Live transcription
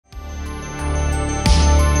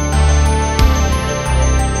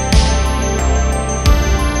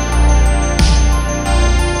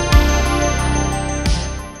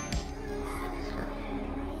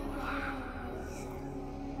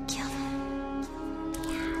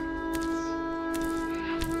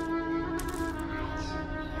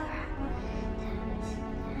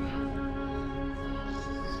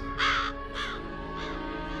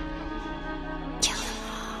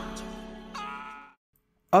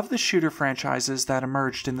Of the shooter franchises that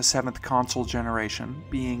emerged in the 7th console generation,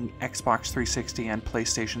 being Xbox 360 and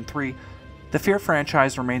PlayStation 3, the Fear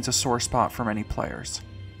franchise remains a sore spot for many players.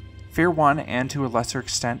 Fear 1, and to a lesser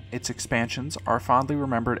extent its expansions, are fondly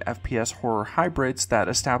remembered FPS horror hybrids that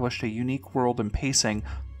established a unique world and pacing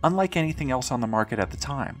unlike anything else on the market at the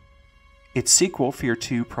time. Its sequel, Fear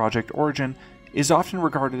 2 Project Origin, is often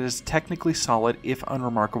regarded as technically solid if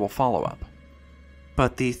unremarkable follow-up.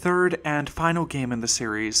 But the third and final game in the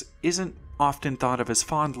series isn't often thought of as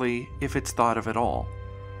fondly, if it's thought of at all.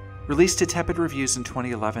 Released to tepid reviews in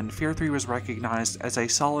 2011, Fear 3 was recognized as a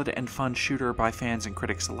solid and fun shooter by fans and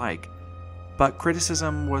critics alike, but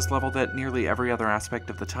criticism was leveled at nearly every other aspect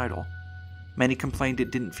of the title. Many complained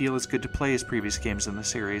it didn't feel as good to play as previous games in the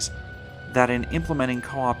series, that in implementing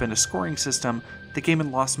co-op and a scoring system, the game had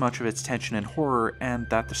lost much of its tension and horror, and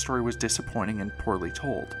that the story was disappointing and poorly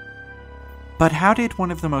told. But how did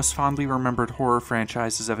one of the most fondly remembered horror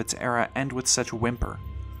franchises of its era end with such a whimper?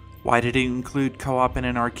 Why did it include co-op and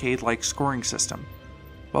an arcade-like scoring system?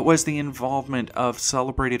 What was the involvement of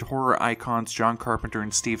celebrated horror icons John Carpenter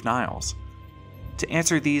and Steve Niles? To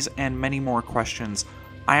answer these and many more questions,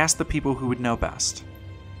 I asked the people who would know best.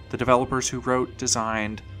 The developers who wrote,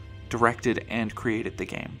 designed, directed, and created the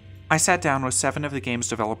game. I sat down with 7 of the game's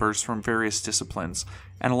developers from various disciplines,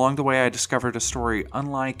 and along the way I discovered a story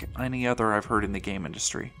unlike any other I've heard in the game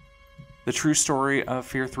industry. The true story of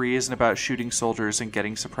Fear 3 isn't about shooting soldiers and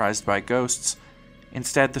getting surprised by ghosts.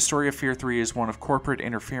 Instead, the story of Fear 3 is one of corporate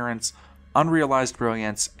interference, unrealized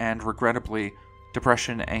brilliance, and, regrettably,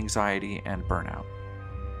 depression, anxiety, and burnout.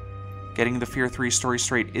 Getting the Fear 3 story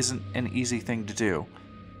straight isn't an easy thing to do.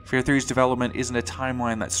 Fear 3's development isn't a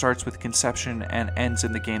timeline that starts with conception and ends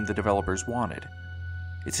in the game the developers wanted.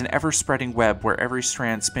 It's an ever-spreading web where every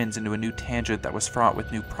strand spins into a new tangent that was fraught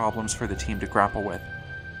with new problems for the team to grapple with.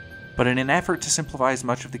 But in an effort to simplify as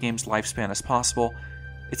much of the game's lifespan as possible,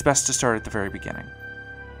 it's best to start at the very beginning.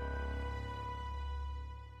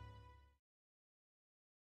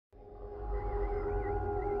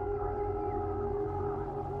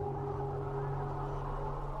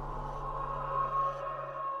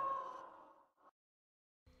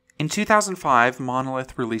 In 2005,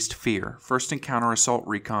 Monolith released Fear, First Encounter Assault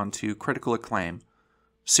Recon to critical acclaim.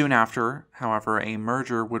 Soon after, however, a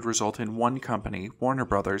merger would result in one company, Warner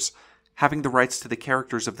Bros., having the rights to the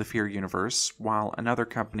characters of the Fear universe, while another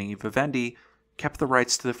company, Vivendi, kept the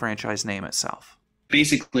rights to the franchise name itself.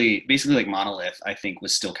 Basically like Monolith, I think,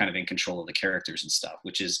 was still kind of in control of the characters and stuff,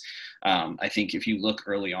 which is, I think if you look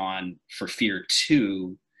early on for Fear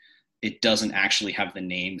 2, it doesn't actually have the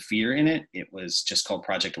name Fear in it. It was just called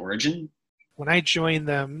Project Origin. When I joined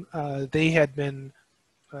them, they had been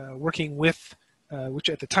working with, which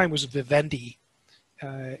at the time was Vivendi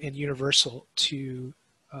and Universal, to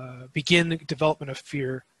begin the development of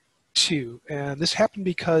Fear 2. And this happened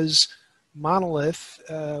because Monolith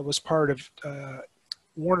was part of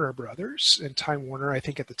Warner Brothers, and Time Warner, I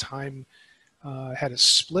think at the time, had a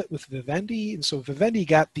split with Vivendi. And so Vivendi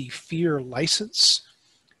got the Fear license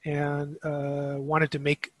and wanted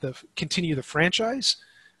to continue the franchise,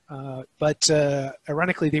 but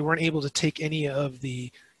ironically they weren't able to take any of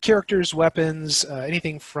the characters, weapons,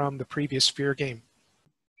 anything from the previous Fear game.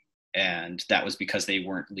 And that was because they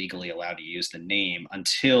weren't legally allowed to use the name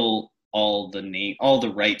until all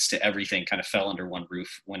the rights to everything kind of fell under one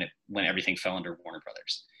roof when everything fell under Warner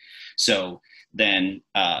Brothers. So then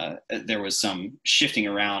there was some shifting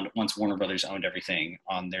around once Warner Brothers owned everything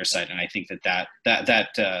on their side, and I think that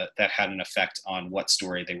had an effect on what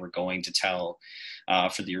story they were going to tell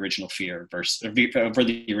for the original Fear for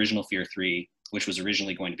the original Fear 3, which was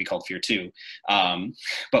originally going to be called Fear 2,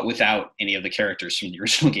 but without any of the characters from the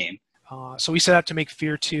original game. So we set out to make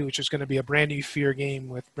Fear 2, which was going to be a brand new Fear game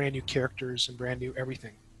with brand new characters and brand new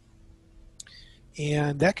everything.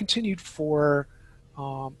 And that continued for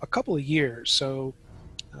a couple of years. So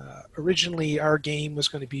originally our game was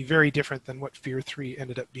going to be very different than what Fear 3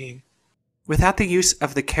 ended up being. Without the use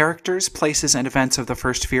of the characters, places, and events of the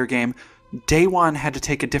first Fear game, Day One had to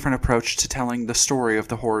take a different approach to telling the story of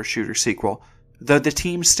the horror shooter sequel, though the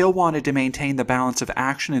team still wanted to maintain the balance of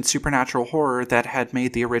action and supernatural horror that had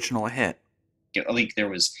made the original a hit. Like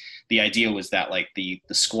the idea was that like the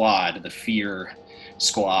squad, the Fear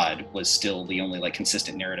squad, was still the only like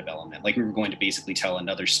consistent narrative element. Like we were going to basically tell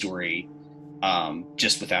another story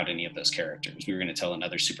just without any of those characters. We were going to tell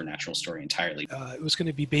another supernatural story entirely. It was going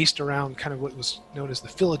to be based around kind of what was known as the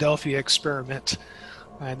Philadelphia experiment,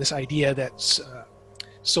 and this idea that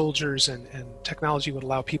soldiers and technology would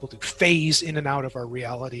allow people to phase in and out of our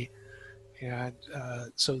reality. And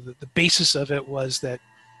so the basis of it was that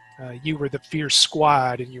you were the Fear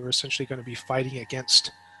squad, and you were essentially going to be fighting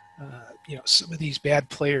against some of these bad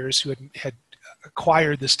players who had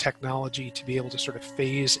acquired this technology to be able to sort of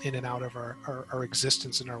phase in and out of our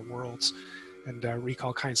existence in our worlds and wreak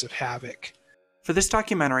all kinds of havoc. For this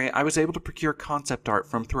documentary, I was able to procure concept art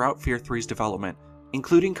from throughout Fear 3's development,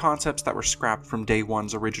 including concepts that were scrapped from Day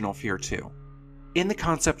 1's original Fear 2. In the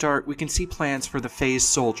concept art, we can see plans for the Phase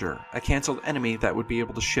Soldier, a cancelled enemy that would be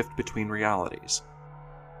able to shift between realities.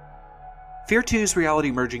 Fear 2's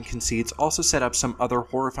reality merging conceits also set up some other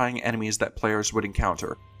horrifying enemies that players would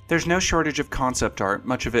encounter. There's no shortage of concept art,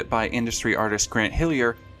 much of it by industry artist Grant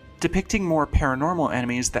Hillier, depicting more paranormal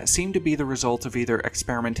enemies that seem to be the result of either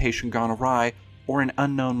experimentation gone awry or an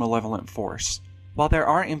unknown malevolent force. While there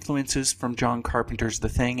are influences from John Carpenter's The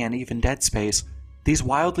Thing and even Dead Space, these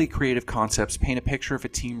wildly creative concepts paint a picture of a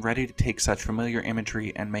team ready to take such familiar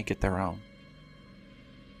imagery and make it their own.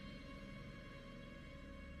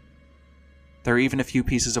 There are even a few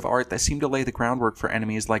pieces of art that seem to lay the groundwork for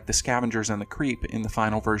enemies like the Scavengers and the Creep in the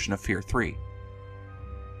final version of Fear 3.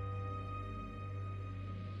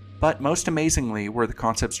 But most amazingly were the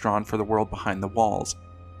concepts drawn for the world behind the walls,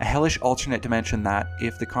 a hellish alternate dimension that,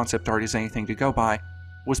 if the concept art is anything to go by,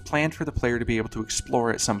 was planned for the player to be able to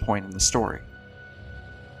explore at some point in the story.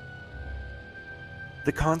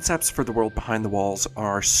 The concepts for the world behind the walls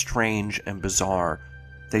are strange and bizarre.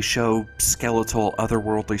 They show skeletal,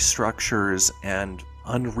 otherworldly structures and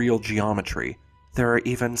unreal geometry. There are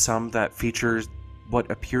even some that feature what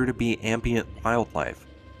appear to be ambient wildlife.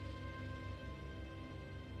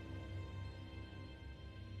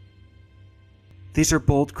 These are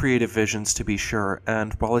bold creative visions to be sure,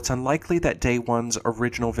 and while it's unlikely that Day 1's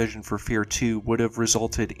original vision for Fear 2 would have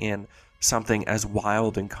resulted in something as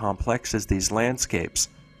wild and complex as these landscapes,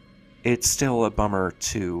 it's still a bummer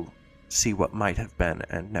to see what might have been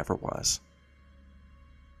and never was.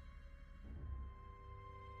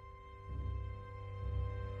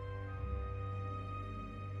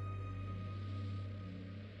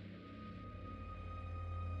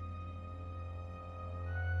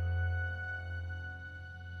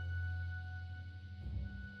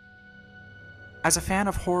 As a fan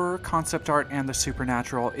of horror, concept art, and the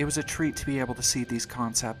supernatural, it was a treat to be able to see these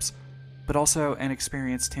concepts, but also an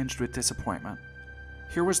experience tinged with disappointment.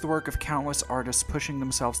 Here was the work of countless artists pushing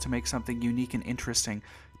themselves to make something unique and interesting,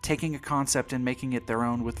 taking a concept and making it their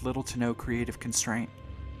own with little to no creative constraint.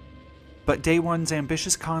 But Day 1's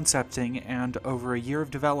ambitious concepting and over a year of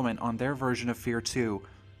development on their version of Fear 2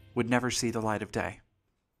 would never see the light of day.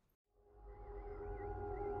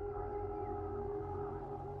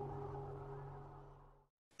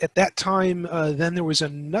 At that time, then there was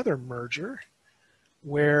another merger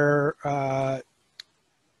where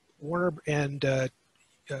Warner and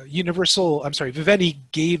Vivendi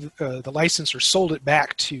gave the license or sold it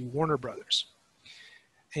back to Warner Brothers.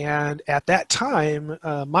 And at that time,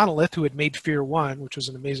 Monolith, who had made Fear 1, which was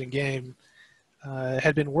an amazing game,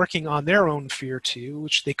 had been working on their own Fear 2,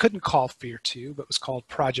 which they couldn't call Fear 2, but was called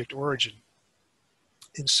Project Origin.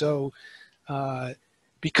 And so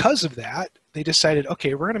because of that, they decided,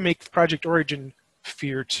 okay, we're going to make Project Origin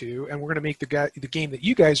Fear 2, and we're going to make the game that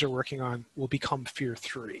you guys are working on will become Fear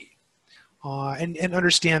 3. And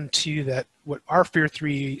understand, too, that what our Fear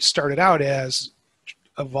 3 started out as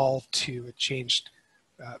evolved to, it changed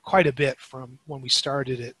quite a bit from when we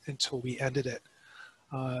started it until we ended it.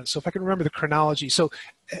 So if I can remember the chronology, so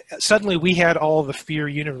suddenly we had all the Fear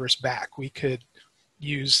universe back. We could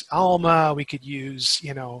use Alma, we could use,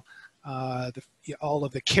 all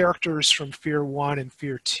of the characters from Fear 1 and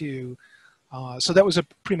Fear 2. So that was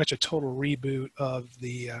pretty much a total reboot of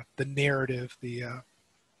the narrative, the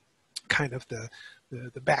kind of the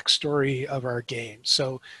backstory of our game.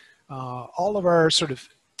 So all of our sort of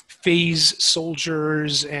phase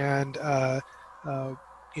soldiers and our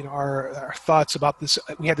thoughts about this,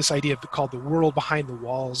 we had this idea called the world behind the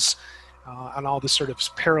walls, and all this sort of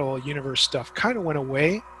parallel universe stuff kind of went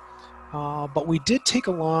away. But we did take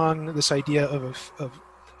along this idea of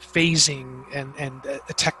phasing and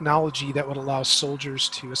a technology that would allow soldiers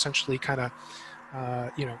to essentially kind of,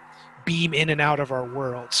 beam in and out of our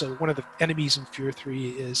world. So one of the enemies in Fear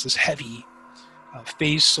 3 is this heavy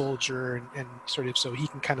phase soldier, and sort of so he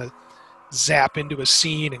can kind of zap into a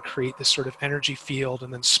scene and create this sort of energy field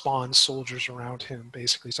and then spawn soldiers around him,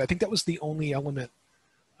 basically. So I think that was the only element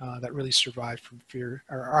that really survived from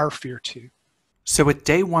our Fear 2. So with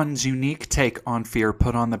Day 1's unique take on Fear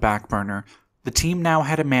put on the back burner, the team now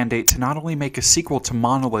had a mandate to not only make a sequel to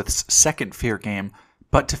Monolith's second Fear game,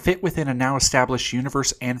 but to fit within a now established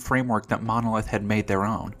universe and framework that Monolith had made their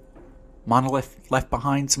own. Monolith left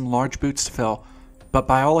behind some large boots to fill, but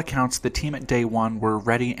by all accounts the team at Day 1 were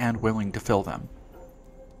ready and willing to fill them.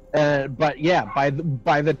 But yeah,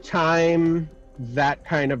 by the time that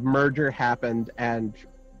kind of merger happened and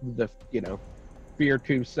the Fear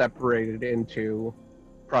 2 separated into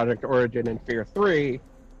Project Origin and Fear 3,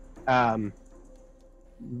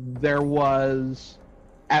 there was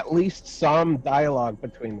at least some dialogue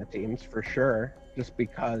between the teams for sure, just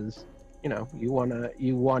because we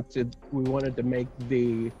wanted to make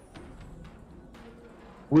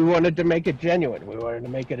it genuine. We wanted to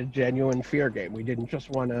make it a genuine Fear game. We didn't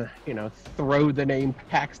just want to, throw the name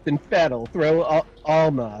Paxton Fettel, throw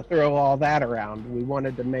Alma, throw all that around. We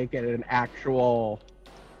wanted to make it an actual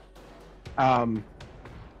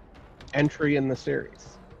entry in the series.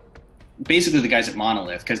 Basically, the guys at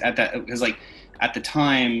Monolith, because at the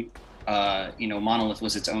time, Monolith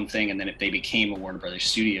was its own thing, and then they became a Warner Brothers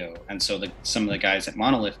studio, and so some of the guys at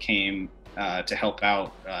Monolith came to help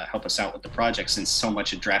us out with the project, since so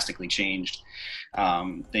much had drastically changed.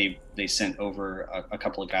 They sent over a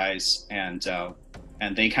couple of guys, and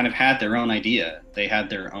they kind of had their own idea. They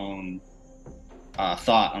had their own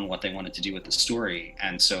thought on what they wanted to do with the story,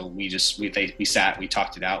 and so we sat, we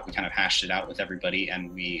talked it out, we kind of hashed it out with everybody,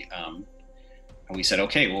 and we said,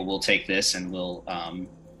 okay, well, we'll take this and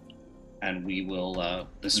we will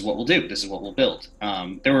this is what we'll do, this is what we'll build.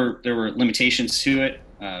 There were limitations to it.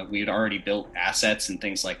 We had already built assets and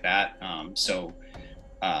things like that, so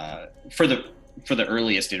for the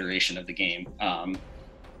earliest iteration of the game,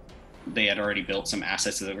 they had already built some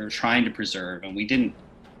assets that we were trying to preserve, and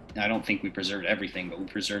I don't think we preserved everything, but we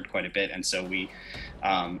preserved quite a bit, and so we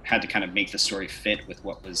had to kind of make the story fit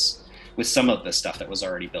with some of the stuff that was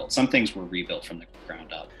already built. Some things were rebuilt from the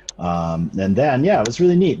ground up. And then, it was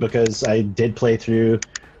really neat because I did play through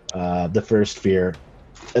the first Fear,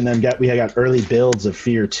 and then we got early builds of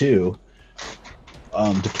Fear 2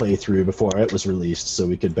 to play through before it was released, so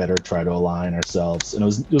we could better try to align ourselves. And it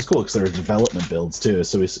was cool because there were development builds too,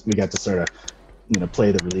 so we got to sort of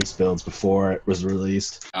play the release builds before it was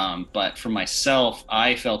released. But for myself,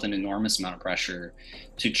 I felt an enormous amount of pressure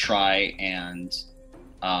to try and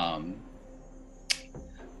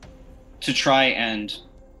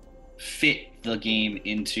fit the game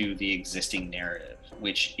into the existing narrative,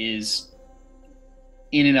 which is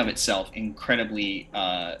in and of itself incredibly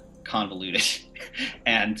convoluted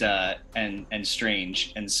and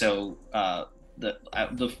strange. And so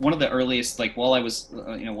one of the earliest, like, while I was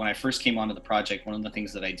when I first came onto the project, one of the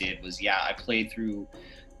things that I did was I played through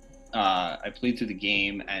the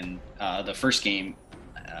game, and the first game,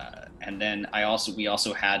 and then we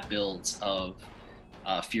also had builds of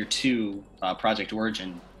Fear 2 Project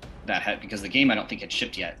Origin because the game I don't think had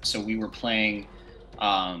shipped yet, so we were playing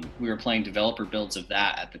developer builds of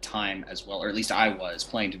that at the time as well, or at least I was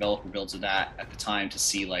playing developer builds of that at the time to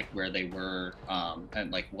see like where they were,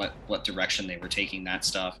 and like what direction they were taking that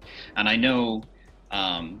stuff. And I know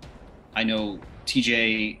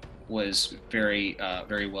TJ was very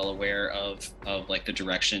well aware of like the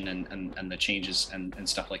direction and the changes and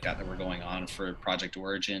stuff like that were going on for Project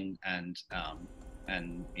Origin, and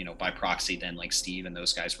by proxy then, like, Steve and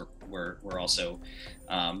those guys were also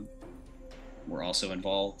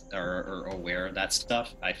involved or aware of that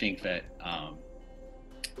stuff. I think that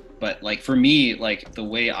but like for me, like the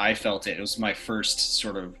way I felt it was my first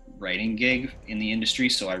sort of writing gig in the industry,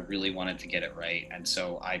 so I really wanted to get it right. And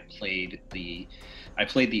so I played the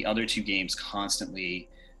other two games constantly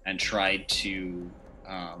and tried to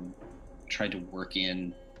work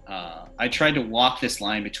in I tried to walk this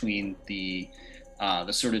line between the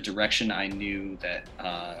sort of direction I knew that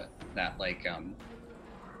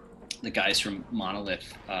the guys from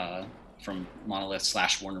Monolith /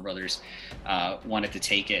 Warner Brothers wanted to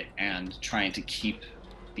take it, and trying to keep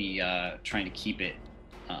it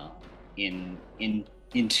in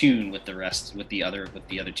tune with the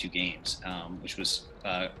other two games, which was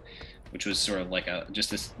sort of like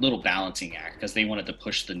just this little balancing act, because they wanted to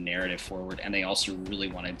push the narrative forward, and they also really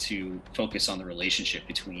wanted to focus on the relationship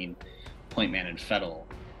between Pointman and Fettel,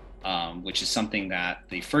 which is something that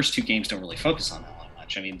the first two games don't really focus on that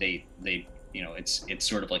much. I mean, they it's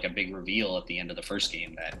sort of like a big reveal at the end of the first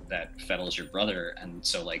game that Fettel is your brother, and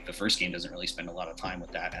so like the first game doesn't really spend a lot of time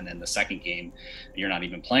with that, and then the second game you're not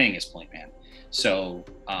even playing as Pointman. So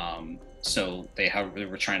they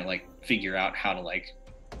were trying to like figure out how to like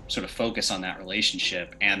sort of focus on that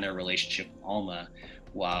relationship and their relationship with Alma,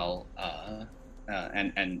 while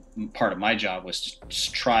and part of my job was to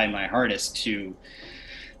just try my hardest to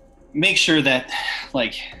make sure that,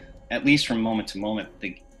 like, at least from moment to moment,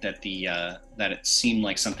 that it seemed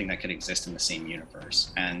like something that could exist in the same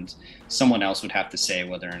universe, and someone else would have to say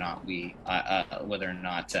whether or not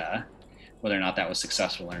that was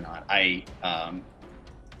successful or not.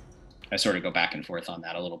 I sort of go back and forth on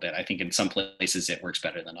that a little bit. I think in some places it works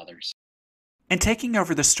better than others. In taking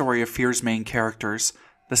over the story of Fear's main characters,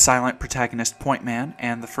 the silent protagonist Point Man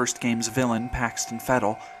and the first game's villain Paxton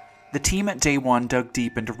Fettle, the team at Day One dug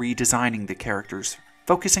deep into redesigning the characters,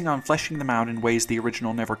 focusing on fleshing them out in ways the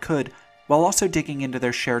original never could, while also digging into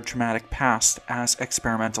their shared traumatic past as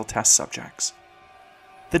experimental test subjects.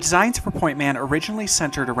 The designs for Point Man originally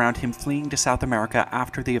centered around him fleeing to South America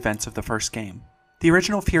after the events of the first game. The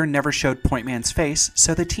original Fear never showed Point Man's face,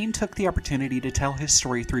 so the team took the opportunity to tell his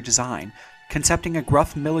story through design, concepting a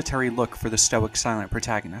gruff military look for the stoic silent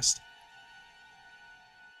protagonist.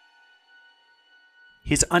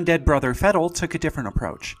 His undead brother Fettle took a different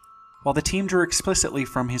approach. While the team drew explicitly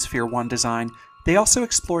from his Fear 1 design, they also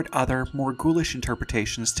explored other, more ghoulish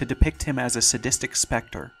interpretations to depict him as a sadistic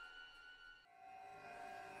specter.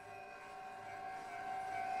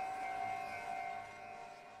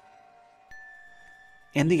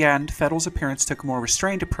 In the end, Fettle's appearance took a more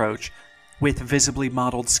restrained approach, with visibly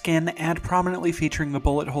mottled skin and prominently featuring the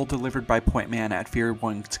bullet hole delivered by Point Man at Fear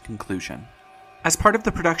 1's conclusion. As part of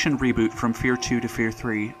the production reboot from Fear 2 to Fear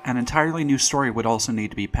 3, an entirely new story would also need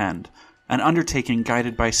to be penned, an undertaking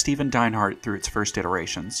guided by Stephen Deinhardt through its first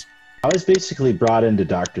iterations. I was basically brought in to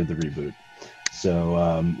doctor the reboot.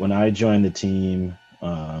 So when I joined the team,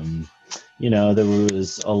 there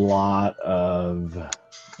was a lot of,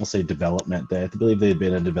 I'll say, development. I believe they had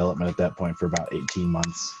been in development at that point for about 18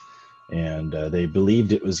 months. And they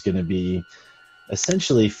believed it was going to be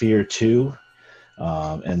essentially Fear 2.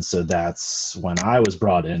 And so that's when I was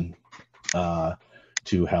brought in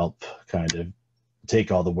to help kind of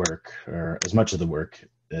take all the work, or as much of the work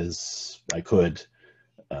as I could,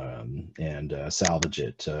 and salvage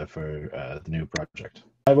it for the new project.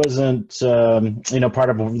 I wasn't, part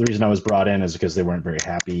of the reason I was brought in is because they weren't very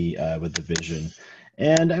happy with the vision.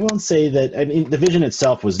 And I won't say that, the vision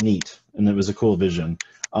itself was neat, and it was a cool vision,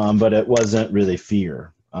 but it wasn't really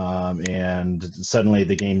Fear. And suddenly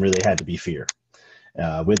the game really had to be Fear.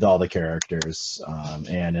 With all the characters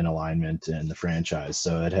and in alignment in the franchise.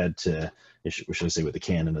 So it had to, should I say, with the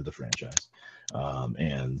canon of the franchise.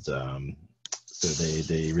 So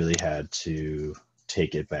they really had to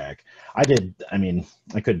take it back. I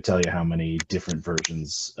couldn't tell you how many different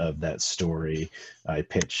versions of that story I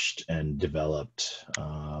pitched and developed.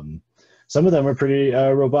 Some of them were pretty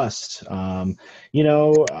robust. I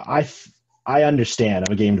understand,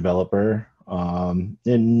 I'm a game developer. I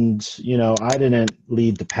didn't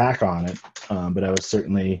lead the pack on it, but I was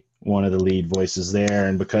certainly one of the lead voices there.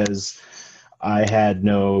 And because I had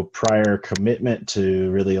no prior commitment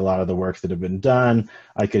to really a lot of the work that had been done,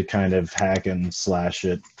 I could kind of hack and slash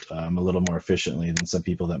it a little more efficiently than some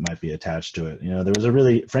people that might be attached to it. There was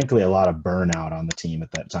frankly, a lot of burnout on the team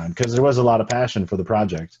at that time because there was a lot of passion for the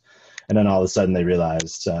project. And then all of a sudden they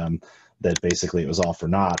realized that basically it was all for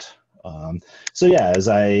naught. As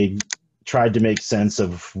I tried to make sense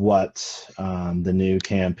of what the new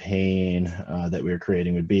campaign that we were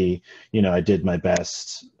creating would be, I did my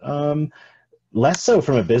best. Less so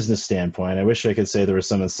from a business standpoint. I wish I could say there were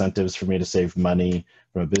some incentives for me to save money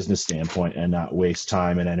from a business standpoint and not waste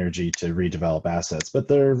time and energy to redevelop assets, but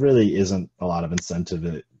there really isn't a lot of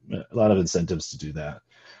incentives to do that.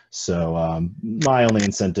 So my only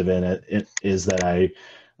incentive in it is that I,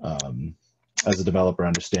 as a developer,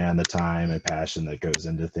 understand the time and passion that goes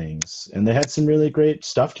into things. And they had some really great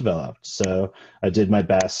stuff developed. So I did my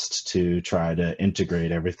best to try to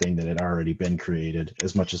integrate everything that had already been created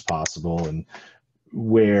as much as possible and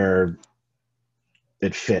where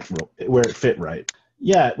it fit right.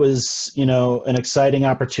 Yeah, it was, an exciting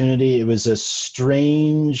opportunity. It was a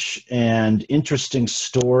strange and interesting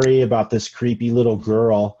story about this creepy little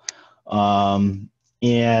girl. So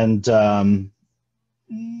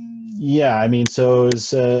it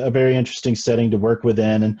was a very interesting setting to work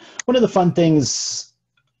within. And one of the fun things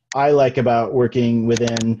I like about working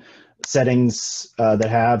within settings that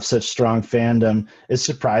have such strong fandom is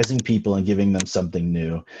surprising people and giving them something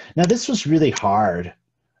new. Now, this was really hard,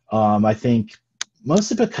 I think,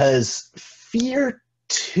 mostly because Fear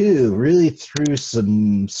 2 really threw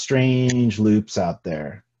some strange loops out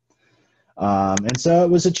there. And so it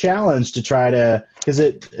was a challenge to try to, because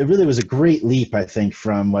it really was a great leap, I think,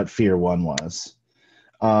 from what Fear 1 was.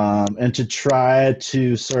 And to try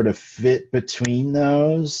to sort of fit between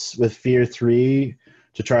those with Fear 3,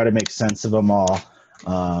 to try to make sense of them all,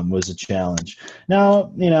 was a challenge.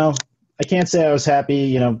 Now, I can't say I was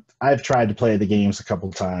happy. I've tried to play the games a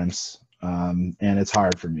couple times, and it's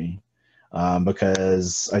hard for me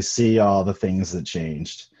because I see all the things that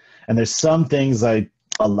changed. And there's some things I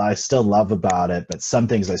I still love about it, but some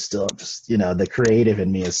things I still just, the creative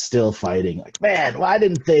in me is still fighting. Like, man, why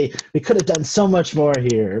didn't we could have done so much more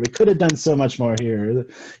here. We could have done so much more here,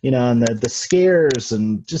 and the scares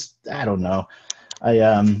and just, I don't know.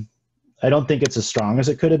 I don't think it's as strong as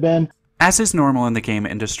it could have been. As is normal in the game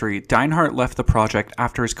industry, Deinhardt left the project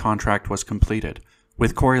after his contract was completed,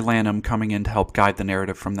 with Corey Lanham coming in to help guide the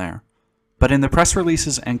narrative from there. But in the press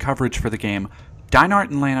releases and coverage for the game,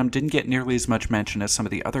 Deinhardt and Lanham didn't get nearly as much mention as some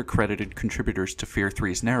of the other credited contributors to Fear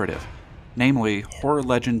 3's narrative, namely horror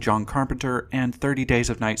legend John Carpenter and 30 Days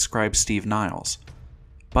of Night scribe Steve Niles.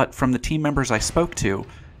 But from the team members I spoke to,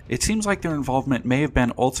 it seems like their involvement may have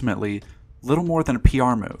been ultimately little more than a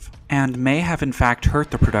PR move, and may have in fact hurt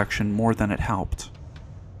the production more than it helped.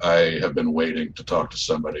 I have been waiting to talk to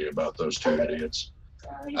somebody about those two idiots.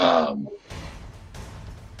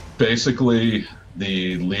 Basically,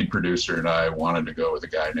 the lead producer and I wanted to go with a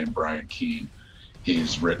guy named Brian Keene.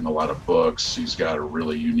 He's written a lot of books. He's got a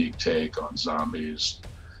really unique take on zombies,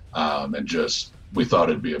 and just we thought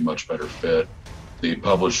it'd be a much better fit. The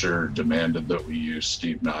publisher demanded that we use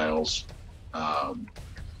Steve Niles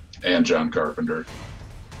and John Carpenter.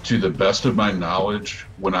 To the best of my knowledge,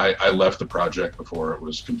 when I left the project before it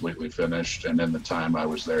was completely finished, and in the time I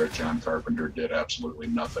was there, John Carpenter did absolutely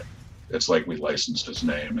nothing. It's like we licensed his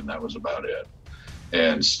name and that was about it.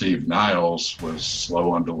 And Steve Niles was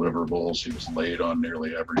slow on deliverables. He was late on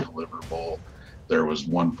nearly every deliverable. There was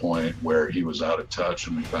one point where he was out of touch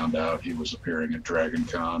and we found out he was appearing at Dragon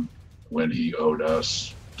Con when he owed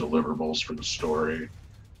us deliverables for the story.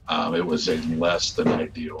 It was a less than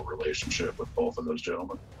ideal relationship with both of those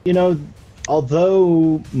gentlemen.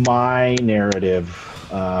 Although my narrative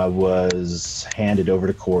was handed over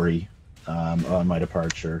to Corey on my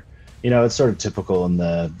departure, it's sort of typical in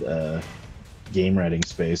the game writing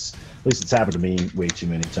space. At least it's happened to me way too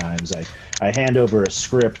many times. I hand over a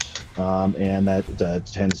script, and that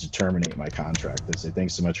tends to terminate my contract. They say,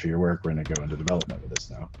 thanks so much for your work. We're going to go into development with this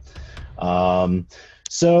now.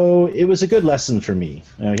 So it was a good lesson for me.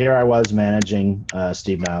 Here I was managing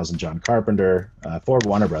Steve Niles and John Carpenter for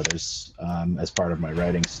Warner Brothers as part of my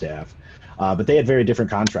writing staff. But they had very different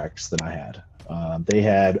contracts than I had. They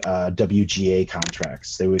had WGA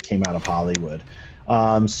contracts. They came out of Hollywood.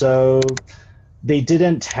 So they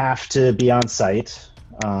didn't have to be on site.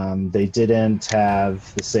 They didn't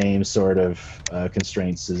have the same sort of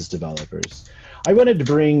constraints as developers. I wanted to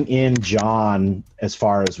bring in John as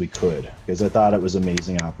far as we could because I thought it was an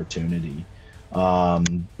amazing opportunity.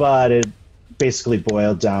 But it basically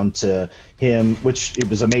boiled down to him, which it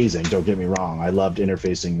was amazing, don't get me wrong. I loved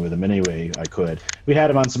interfacing with him any way I could. We had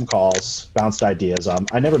him on some calls, bounced ideas.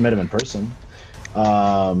 I never met him in person,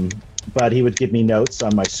 but he would give me notes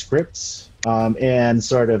on my scripts, and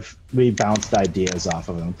sort of we bounced ideas off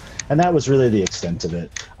of him. And that was really the extent of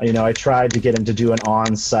it. I tried to get him to do an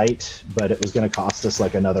on-site, but it was going to cost us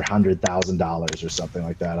like another $100,000 or something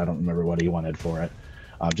like that. I don't remember what he wanted for it,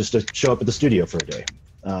 just to show up at the studio for a day.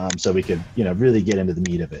 So we could, really get into the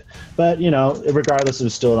meat of it. But, regardless, it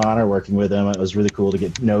was still an honor working with him. It was really cool to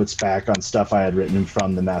get notes back on stuff I had written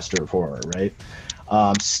from the Master of Horror, right?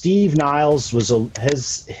 Steve Niles was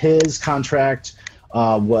his contract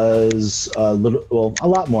was a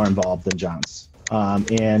lot more involved than John's,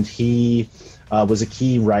 and he was a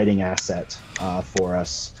key writing asset for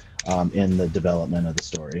us in the development of the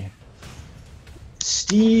story.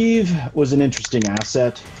 Steve was an interesting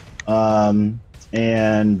asset,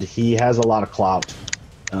 and he has a lot of clout.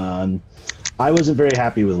 I wasn't very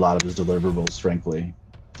happy with a lot of his deliverables, frankly,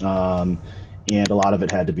 and a lot of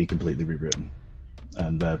it had to be completely rewritten.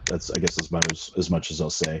 And that's, I guess, as much as I'll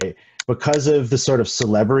say. Because of the sort of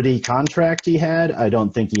celebrity contract he had, I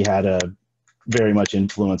don't think he had a very much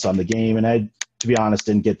influence on the game. And I, to be honest,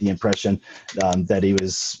 didn't get the impression that he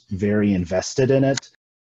was very invested in it.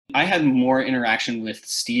 I had more interaction with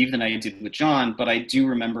Steve than I did with John, but I do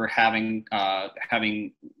remember having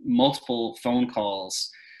multiple phone calls,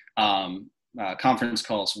 conference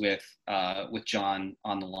calls with John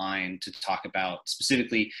on the line to talk about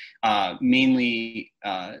specifically, mainly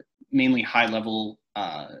high level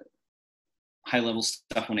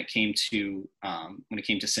stuff when it came to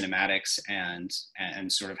cinematics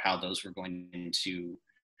and sort of how those were going to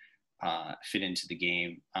fit into the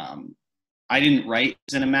game. I didn't write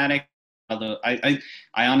cinematic, although I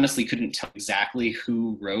honestly couldn't tell exactly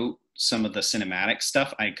who wrote some of the cinematic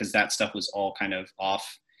stuff, because that stuff was all kind of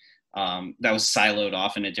off. That was siloed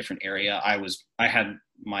off in a different area. I had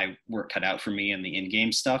my work cut out for me in the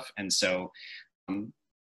in-game stuff, and so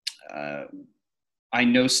I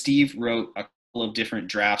know Steve wrote a couple of different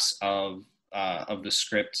drafts of the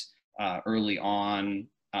script early on.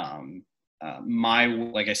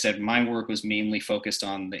 like I said, my work was mainly focused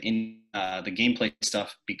on the gameplay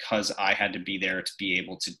stuff because I had to be there to be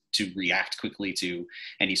able to react quickly to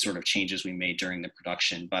any sort of changes we made during the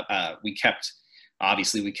production. But we kept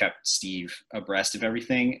Steve abreast of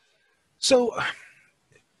everything. So,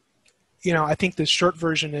 I think the short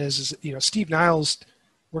version is Steve Niles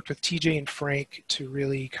worked with TJ and Frank to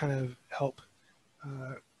really kind of help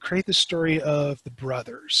create the story of the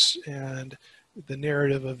brothers and the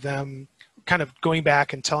narrative of them kind of going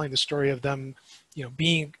back and telling the story of them,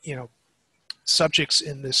 being, subjects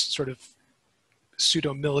in this sort of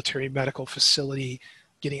pseudo-military medical facility,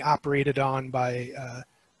 getting operated on by,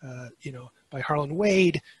 by Harlan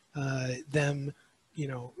Wade, them,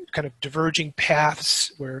 kind of diverging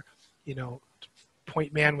paths where,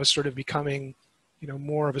 Point Man was sort of becoming,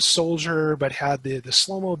 more of a soldier, but had the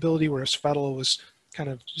slow-mo ability, whereas Fettel was kind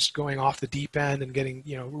of just going off the deep end and getting,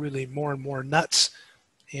 really more and more nuts.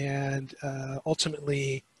 And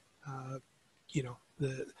ultimately,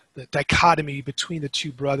 the dichotomy between the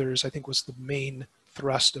two brothers, I think, was the main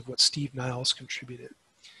thrust of what Steve Niles contributed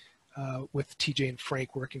with TJ and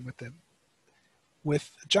Frank working with them.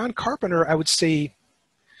 With John Carpenter, I would say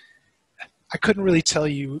I couldn't really tell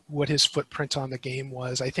you what his footprint on the game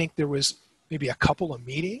was. I think there was maybe a couple of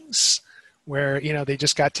meetings where, they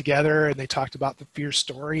just got together and they talked about the Fear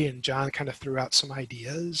story, and John kind of threw out some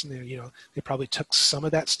ideas, and they probably took some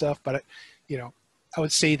of that stuff, but I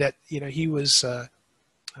would say that, he was,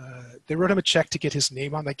 they wrote him a check to get his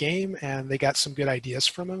name on the game, and they got some good ideas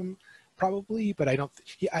from him probably, but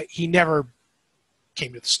he never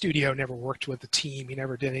came to the studio, never worked with the team. He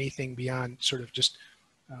never did anything beyond sort of just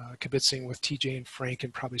kibitzing with TJ and Frank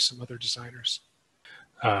and probably some other designers.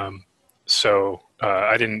 So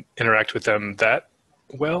I didn't interact with them that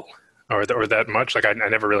well, or that much. Like I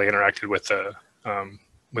never really interacted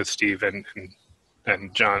with Steve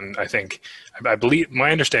and John. I believe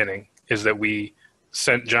my understanding is that we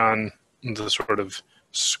sent John the sort of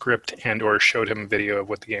script and or showed him a video of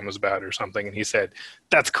what the game was about or something, and he said,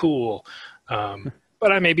 "That's cool."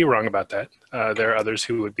 But I may be wrong about that. There are others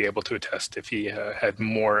who would be able to attest if he had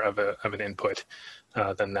more of an input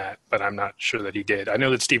than that, but I'm not sure that he did. I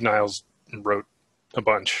know that Steve Niles wrote a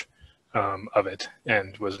bunch of it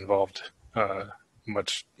and was involved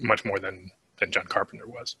much more than John Carpenter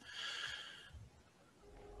was.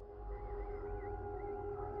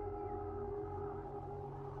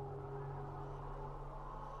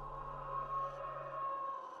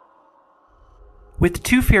 With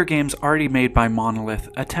 2 Fear games already made by Monolith,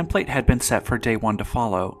 a template had been set for day 1 to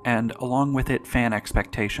follow, and along with it, fan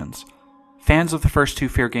expectations. Fans of the first 2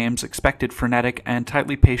 Fear games expected frenetic and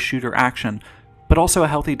tightly paced shooter action, but also a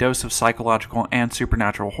healthy dose of psychological and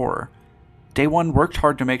supernatural horror. Day 1 worked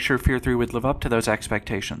hard to make sure Fear 3 would live up to those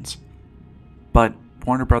expectations. But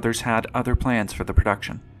Warner Brothers had other plans for the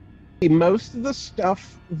production. Most of the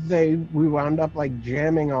stuff we wound up like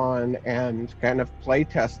jamming on and kind of play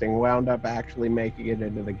testing wound up actually making it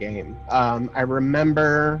into the game. I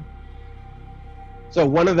remember, so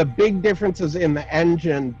one of the big differences in the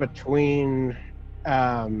engine between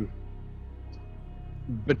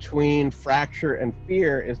Fracture and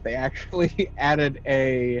Fear is they actually added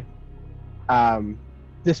a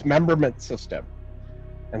dismemberment system.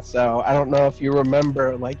 And so I don't know if you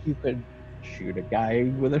remember, like you could shoot a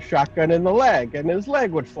guy with a shotgun in the leg and his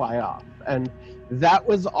leg would fly off. And that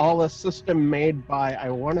was all a system made by, I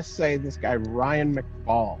want to say, this guy Ryan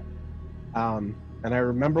McFall. And I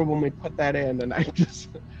remember when we put that in, and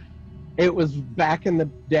it was back in the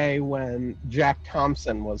day when Jack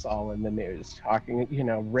Thompson was all in the news, talking,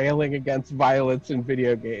 railing against violence in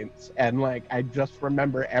video games. And like, I just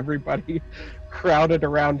remember everybody crowded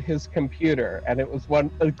around his computer, and it was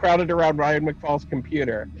crowded around Ryan McFall's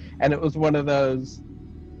computer. And it was one of those,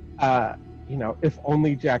 if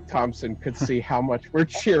only Jack Thompson could see how much we're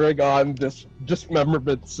cheering on this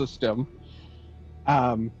dismemberment system.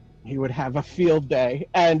 He would have a field day,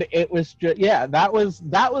 and it was just, that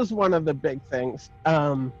was one of the big things.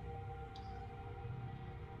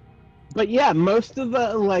 But yeah, most of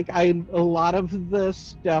the a lot of the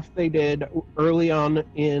stuff they did early on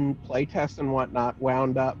in playtest and whatnot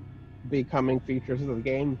wound up becoming features of the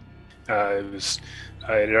game.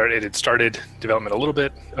 It had started development a little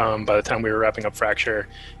bit by the time we were wrapping up Fracture,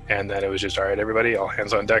 and then it was just, all right, everybody, all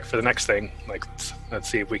hands on deck for the next thing. Like, let's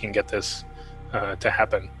see if we can get this to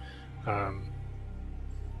happen. A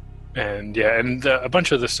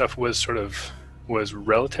bunch of the stuff was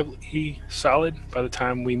relatively solid by the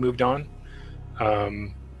time we moved on.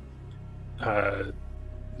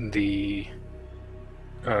 The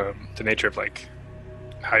nature of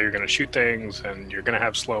how you're going to shoot things, and you're going to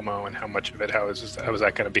have slow-mo, and how much of it, how is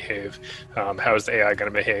that going to behave, how is the AI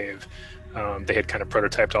going to behave. They had kind of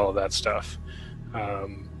prototyped all of that stuff.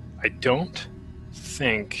 I don't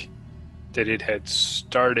think that it had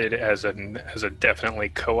started as a definitely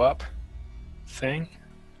co-op thing.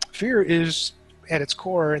 Fear is at its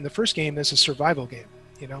core in the first game is a survival game.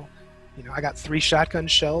 You know, I got 3 shotgun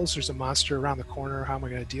shells. There's a monster around the corner. How am I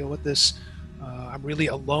going to deal with this? I'm really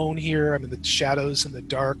alone here. I'm in the shadows in the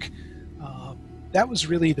dark. That was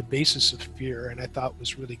really the basis of Fear, and I thought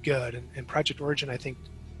was really good. And Project Origin, I think,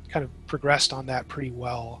 kind of progressed on that pretty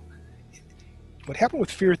well. What happened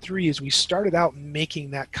with Fear 3 is we started out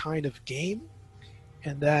making that kind of game,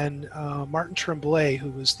 and then Martin Tremblay,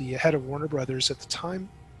 who was the head of Warner Brothers at the time,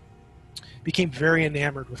 became very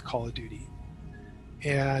enamored with Call of Duty.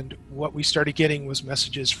 And what we started getting was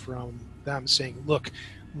messages from them saying, look,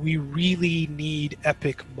 we really need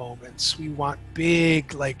epic moments. We want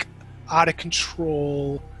big, like, out of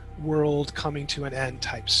control world coming to an end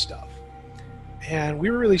type stuff. And we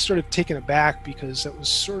were really sort of taken aback because that was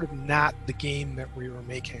sort of not the game that we were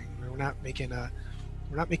making. We're not making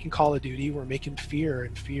Call of Duty. We're making Fear,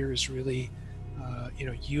 and Fear is really,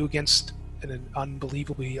 you against an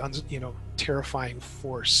unbelievably, terrifying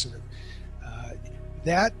force. And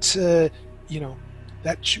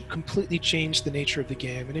that completely changed the nature of the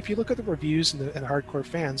game. And if you look at the reviews and the hardcore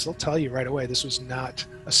fans, they'll tell you right away this was not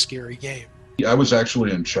a scary game. I was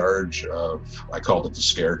actually in charge of, I called it the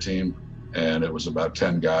Scare Team, and it was about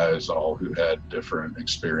 10 guys, all who had different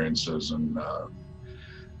experiences and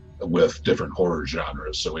with different horror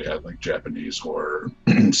genres. So we had like Japanese horror,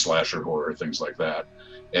 slasher horror, things like that.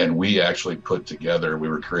 And we actually we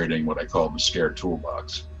were creating what I called the Scare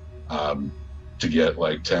Toolbox, to get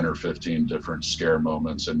like 10 or 15 different scare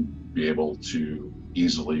moments and be able to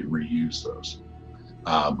easily reuse those.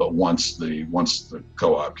 But once the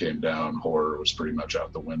co-op came down, horror was pretty much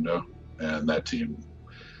out the window, and that team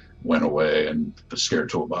went away, and the Scare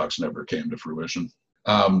Toolbox never came to fruition.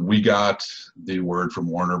 We got the word from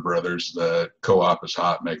Warner Brothers that co-op is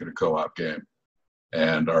hot, make it a co-op game.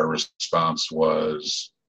 And our response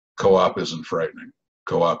was, co-op isn't frightening.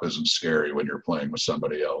 Co-op isn't scary when you're playing with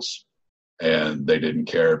somebody else. And they didn't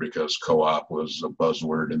care because co-op was a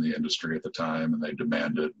buzzword in the industry at the time, and they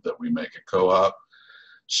demanded that we make it co-op.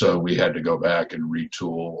 So we had to go back and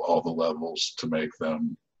retool all the levels to make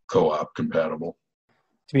them co-op compatible.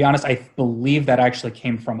 To be honest, I believe that actually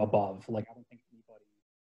came from above. Like, I don't think anybody,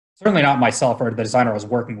 certainly not myself or the designer I was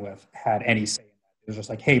working with, had any say in that. It was just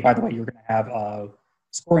like, hey, by the way, you're going to have a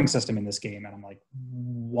scoring system in this game. And I'm like,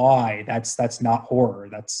 why? That's not horror.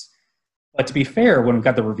 But to be fair, when we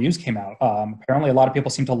got the reviews came out, apparently a lot of people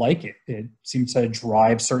seem to like it. It seems to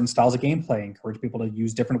drive certain styles of gameplay, encourage people to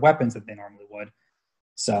use different weapons that they normally would.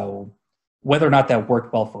 So whether or not that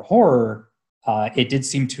worked well for horror, it did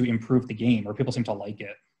seem to improve the game, or people seem to like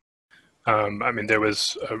it. There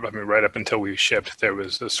was, right up until we shipped, there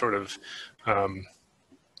was a sort of,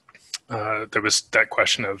 there was that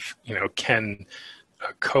question of, can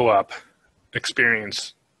a co-op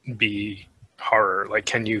experience be horror? Like,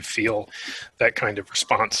 can you feel that kind of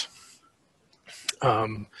response?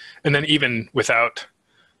 And then even without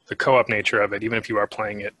the co-op nature of it, even if you are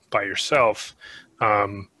playing it by yourself,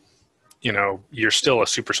 you're still a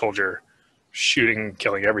super soldier shooting,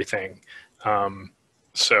 killing everything.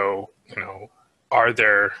 So, are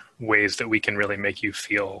there ways that we can really make you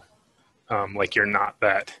feel like you're not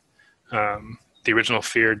that? The original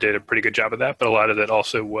Fear did a pretty good job of that, but a lot of it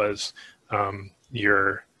also was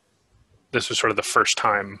this was sort of the first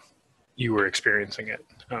time you were experiencing it.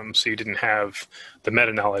 So you didn't have the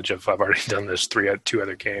meta knowledge of, I've already done this 2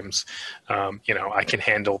 other games. I can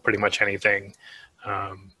handle pretty much anything.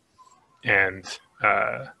 So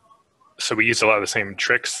we used a lot of the same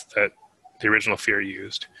tricks that the original Fear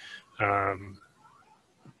used.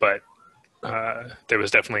 But there was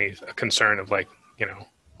definitely a concern of like,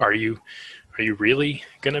 are you really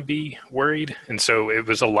going to be worried? And so it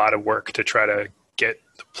was a lot of work to try to get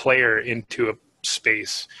the player into a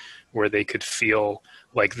space where they could feel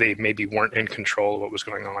like they maybe weren't in control of what was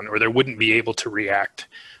going on, or they wouldn't be able to react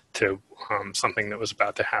to something that was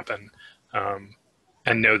about to happen,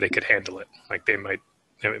 and know they could handle it. Like it would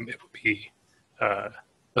be a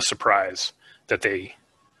surprise that they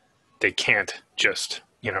can't just,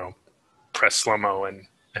 press slow-mo and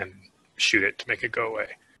shoot it to make it go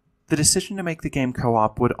away. The decision to make the game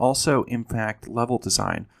co-op would also impact level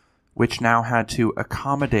design, which now had to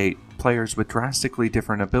accommodate players with drastically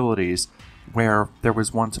different abilities where there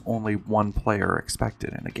was once only one player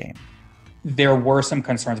expected in a game. There were some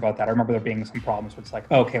concerns about that. I remember there being some problems with it's like,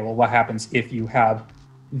 okay, well, what happens if you have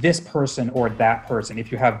this person or that person.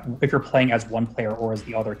 If you're playing as one player or as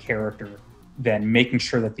the other character, then making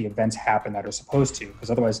sure that the events happen that are supposed to, because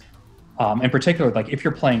otherwise, in particular, like if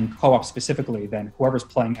you're playing co-op specifically, then whoever's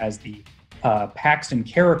playing as the Paxton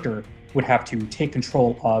character would have to take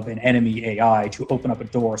control of an enemy AI to open up a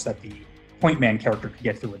door so that the point man character could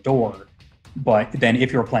get through a door. But then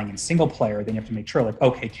if you're playing in single player, then you have to make sure, like,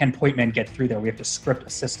 okay, can point man get through there? We have to script a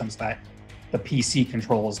system so that the PC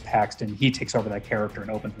controls Paxton, he takes over that character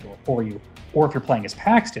and opens the door for you. Or if you're playing as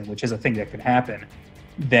Paxton, which is a thing that can happen,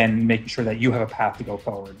 then making sure that you have a path to go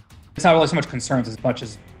forward. It's not really so much concerns as much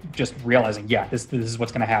as just realizing, yeah, this is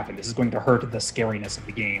what's going to happen. This is going to hurt the scariness of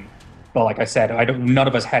the game. But like I said, none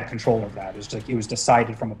of us had control of that. It was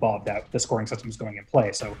decided from above that the scoring system was going in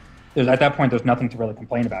play. So at that point, there's nothing to really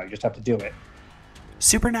complain about. You just have to do it.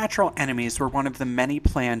 Supernatural enemies were one of the many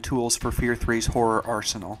planned tools for Fear 3's horror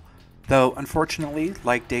arsenal. Though, unfortunately,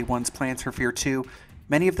 like Day 1's plans for Fear 2,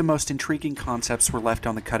 many of the most intriguing concepts were left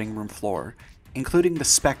on the cutting room floor, including the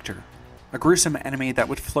Spectre, a gruesome enemy that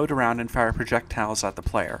would float around and fire projectiles at the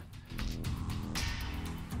player.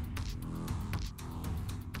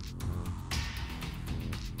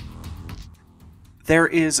 There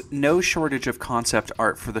is no shortage of concept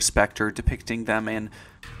art for the Spectre, depicting them in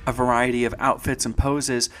a variety of outfits and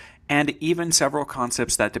poses, and even several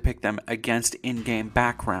concepts that depict them against in-game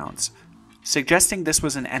backgrounds, suggesting this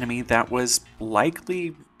was an enemy that was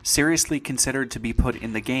likely seriously considered to be put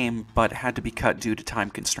in the game, but had to be cut due to time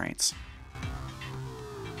constraints.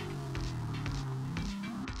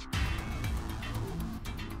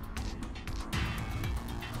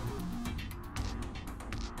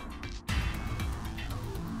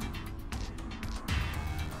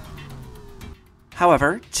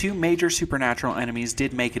 However, two major supernatural enemies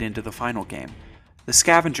did make it into the final game. The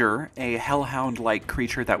Scavenger, a hellhound-like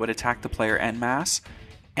creature that would attack the player en masse,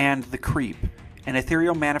 and the Creep, an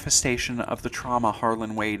ethereal manifestation of the trauma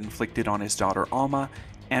Harlan Wade inflicted on his daughter Alma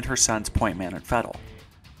and her sons Pointman and Fettle.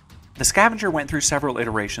 The Scavenger went through several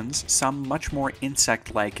iterations, some much more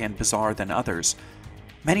insect-like and bizarre than others.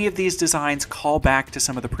 Many of these designs call back to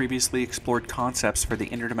some of the previously explored concepts for the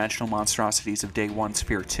interdimensional monstrosities of Day 1's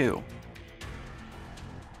Fear 2.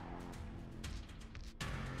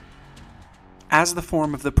 As the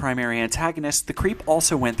form of the primary antagonist, the Creep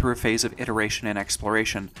also went through a phase of iteration and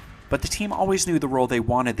exploration, but the team always knew the role they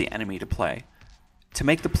wanted the enemy to play: to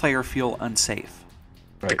make the player feel unsafe.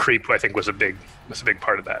 Right. The Creep, I think, was a big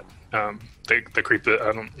part of that. The Creep, I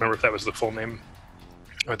don't remember if that was the full name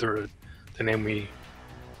or the name we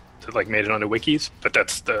made it onto wikis, but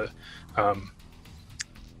that's the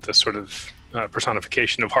sort of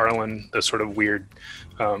personification of Harlan, the sort of weird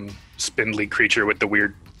spindly creature with the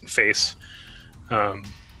weird face.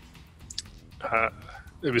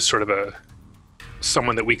 It was sort of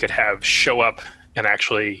someone that we could have show up and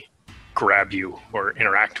actually grab you or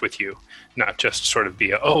interact with you, not just sort of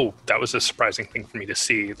be oh, that was a surprising thing for me to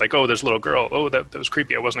see, like, oh, there's a little girl, oh, that was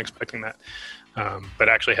creepy, I wasn't expecting that. But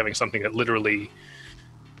actually having something that literally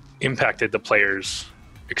impacted the player's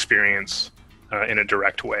experience in a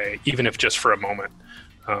direct way, even if just for a moment,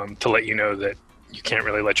 to let you know that you can't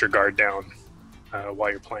really let your guard down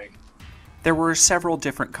while you're playing. There were several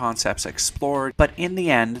different concepts explored, but in the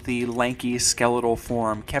end, the lanky skeletal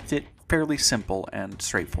form kept it fairly simple and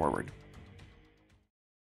straightforward.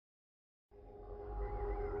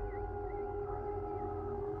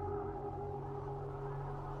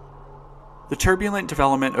 The turbulent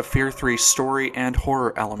development of Fear 3's story and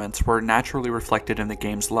horror elements were naturally reflected in the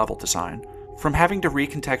game's level design. From having to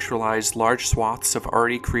recontextualize large swaths of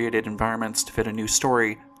already created environments to fit a new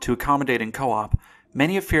story, to accommodating co-op,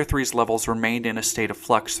 many of Fear 3's levels remained in a state of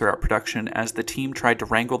flux throughout production as the team tried to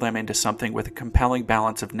wrangle them into something with a compelling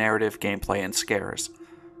balance of narrative, gameplay, and scares.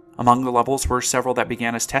 Among the levels were several that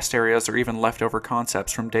began as test areas or even leftover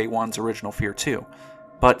concepts from Day 1's original Fear 2,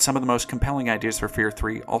 but some of the most compelling ideas for Fear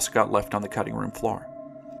 3 also got left on the cutting room floor.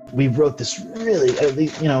 We wrote this really,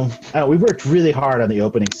 we worked really hard on the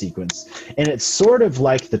opening sequence, and it's sort of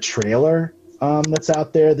like the trailer that's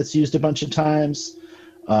out there that's used a bunch of times.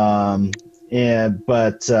 They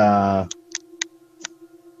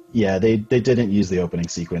didn't use the opening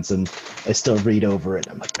sequence, and I still read over it.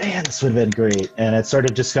 I'm like, man, this would have been great. And it sort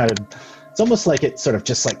of just it's almost like it sort of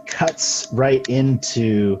just like cuts right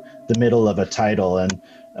into the middle of a title. And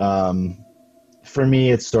for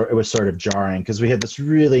me, it was sort of jarring because we had this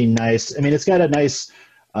really nice, it's got a nice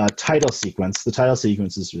title sequence. The title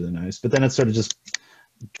sequence is really nice, but then it sort of just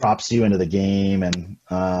drops you into the game.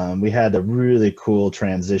 And we had a really cool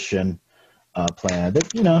transition plan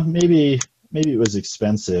that, maybe it was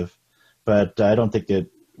expensive, but I don't think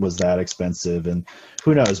it was that expensive. And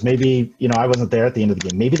who knows, maybe, I wasn't there at the end of the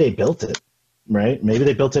game. Maybe they built it, right? Maybe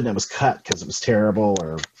they built it and it was cut because it was terrible,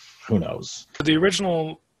 or who knows. The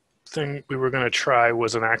original thing we were going to try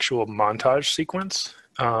was an actual montage sequence,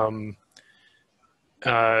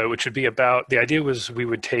 which would be about, the idea was we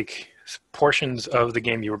would take portions of the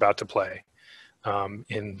game you were about to play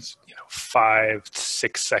in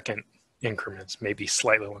 5-6 second increments, maybe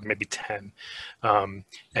slightly long, maybe 10, and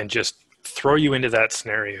just throw you into that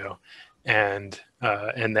scenario, and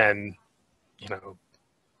then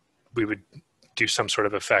we would do some sort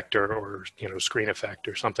of effect or screen effect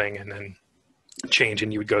or something, and then change,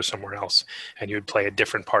 and you would go somewhere else, and you would play a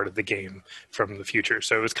different part of the game from the future.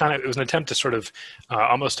 So it was an attempt to sort of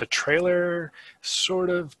almost a trailer, sort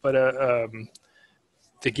of, but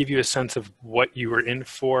to give you a sense of what you were in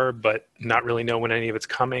for, but not really know when any of it's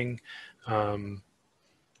coming. And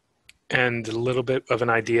a little bit of an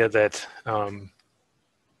idea that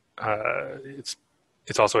it's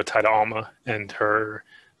also a tie to Alma, and her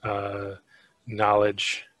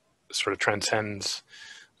knowledge sort of transcends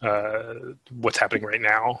what's happening right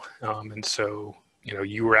now. And so,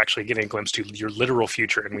 you were actually getting a glimpse to your literal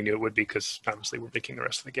future, and we knew it would be because obviously we're making the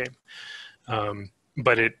rest of the game.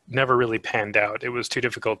 But it never really panned out. It was too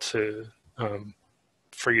difficult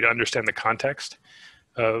for you to understand the context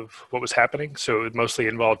of what was happening. So it mostly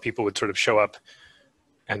involved people would sort of show up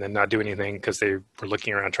and then not do anything because they were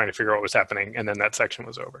looking around trying to figure out what was happening, and then that section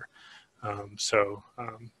was over.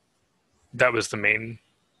 That was the main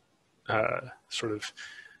sort of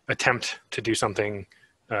attempt to do something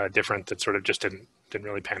different that sort of just didn't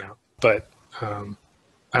really pan out. But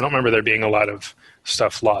I don't remember there being a lot of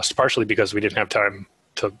stuff lost, partially because we didn't have time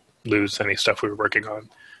to lose any stuff we were working on.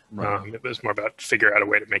 Right. It was more about figure out a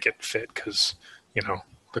way to make it fit because,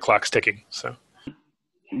 the clock's ticking. So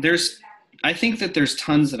I think that there's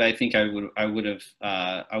tons that I think I would have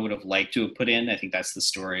liked to have put in. I think that's the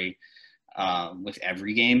story with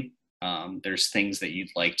every game. There's things that you'd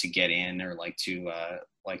like to get in or like to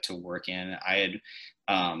work in. I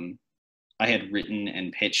had written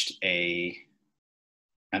and pitched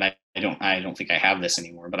and I don't think I have this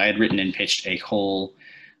anymore, but I had written and pitched a whole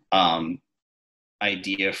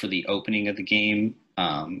idea for the opening of the game,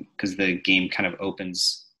 because the game kind of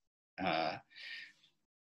opens.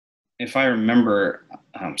 If I remember,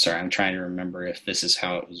 I'm sorry, I'm trying to remember if this is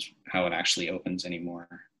how it actually opens anymore.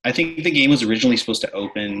 I think the game was originally supposed to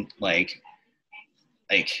open like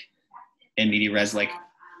in media res, like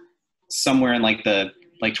somewhere in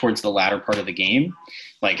towards the latter part of the game,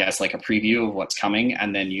 like as like a preview of what's coming,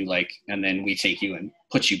 and then and then we take you and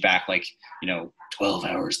put you back 12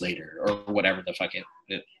 hours later or whatever the fuck it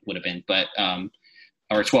would have been, but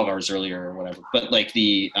or 12 hours earlier or whatever. But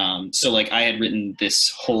so I had written this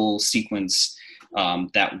whole sequence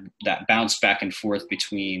that bounced back and forth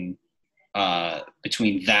between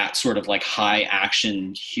that sort of like high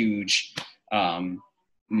action, huge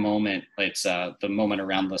moment. It's the moment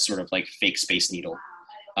around the sort of like fake Space Needle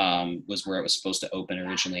was where it was supposed to open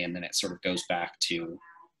originally, and then it sort of goes back to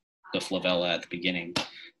the Flavella at the beginning.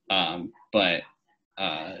 But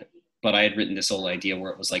I had written this whole idea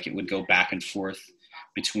where it was like it would go back and forth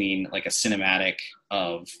between like a cinematic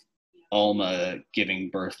of Alma giving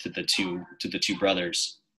birth to the two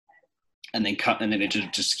brothers, and then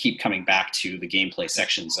it just keep coming back to the gameplay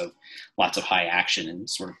sections of lots of high action and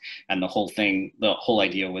and the whole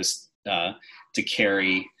idea was to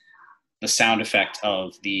carry the sound effect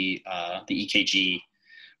of the EKG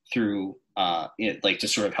through to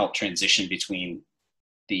sort of help transition between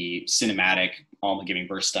the cinematic Alma giving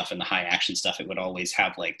birth stuff and the high action stuff. It would always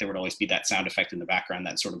have there would always be that sound effect in the background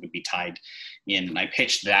that sort of would be tied in. And I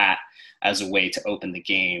pitched that as a way to open the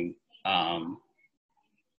game.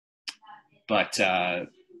 But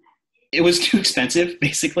it was too expensive,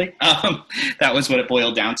 basically. That was what it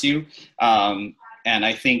boiled down to. And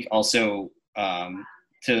I think also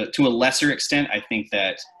to a lesser extent, I think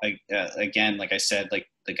that again, like I said,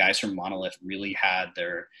 the guys from Monolith really had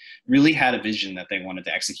a vision that they wanted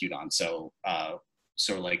to execute on. So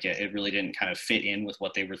it really didn't kind of fit in with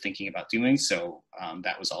what they were thinking about doing. So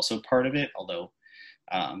that was also part of it. Although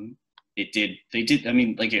they did. I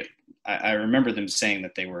mean, I remember them saying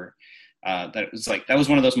that they were. That it was that was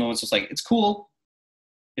one of those moments. It was it's cool,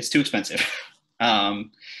 it's too expensive,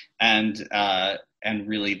 and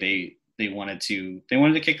really they wanted to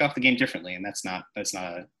kick off the game differently, and that's not a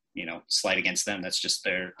slight against them. That's just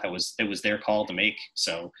it was their call to make.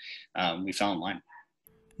 So we fell in line.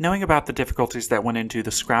 Knowing about the difficulties that went into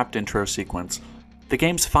the scrapped intro sequence, the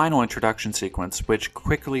game's final introduction sequence, which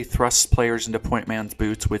quickly thrusts players into Point Man's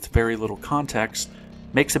boots with very little context,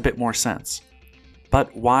 makes a bit more sense.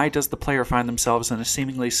 But why does the player find themselves in a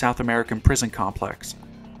seemingly South American prison complex?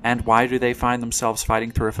 And why do they find themselves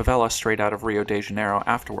fighting through a favela straight out of Rio de Janeiro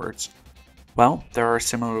afterwards? Well, there are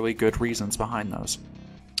similarly good reasons behind those.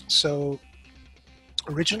 So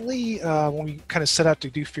originally, when we kind of set out to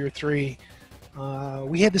do Fear 3,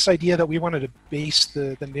 we had this idea that we wanted to base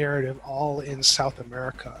the narrative all in South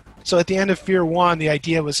America. So at the end of Fear 1, the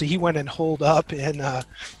idea was that he went and holed up in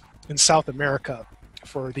South America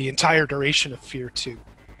for the entire duration of Fear 2.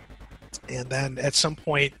 And then at some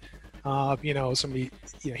point, somebody,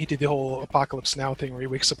 he did the whole Apocalypse Now thing where he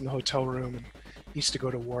wakes up in the hotel room and he used to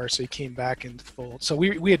go to war, so he came back into the fold. So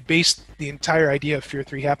we had based the entire idea of Fear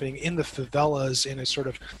 3 happening in the favelas in a sort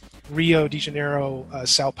of Rio de Janeiro,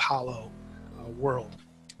 Sao Paulo world.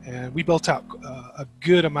 And we built out a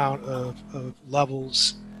good amount of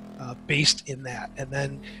levels based in that. And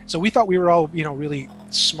then, so we thought we were all, really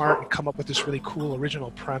smart and come up with this really cool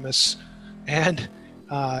original premise. And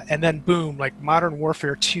then boom, like Modern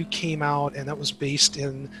Warfare 2 came out, and that was based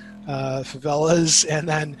in favelas. And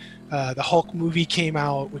then the Hulk movie came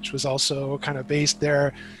out, which was also kind of based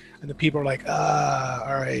there. And the people are like,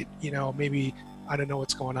 all right, maybe I don't know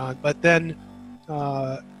what's going on. But then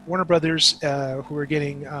Warner Brothers, who were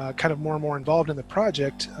getting kind of more and more involved in the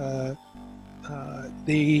project,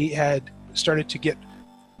 they had started to get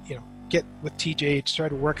with TJ to try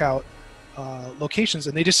to work out locations,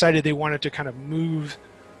 and they decided they wanted to kind of move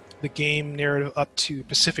the game narrative up to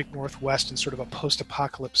Pacific Northwest and sort of a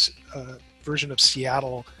post-apocalypse version of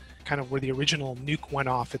Seattle, kind of where the original nuke went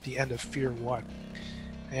off at the end of Fear 1.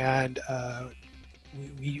 And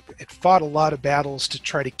we had fought a lot of battles to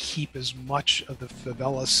try to keep as much of the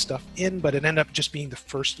favela stuff in, but it ended up just being the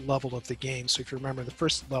first level of the game. So if you remember, the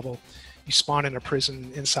first level, you spawn in a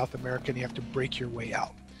prison in South America and you have to break your way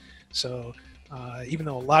out. So even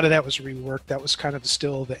though a lot of that was reworked, that was kind of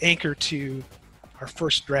still the anchor to our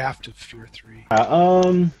first draft of Fear 3.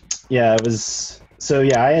 Yeah, it was. So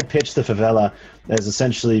yeah, I had pitched the favela as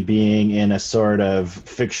essentially being in a sort of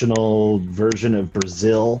fictional version of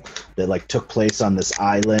Brazil that like took place on this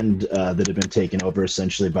island that had been taken over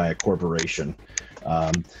essentially by a corporation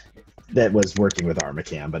that was working with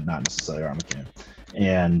Armacam, but not necessarily Armacam.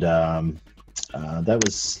 And that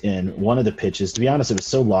was in one of the pitches. To be honest, it was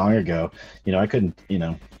so long ago, I couldn't,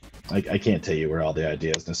 I can't tell you where all the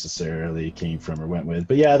ideas necessarily came from or went with.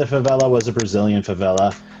 But yeah, the favela was a Brazilian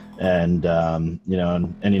favela. And,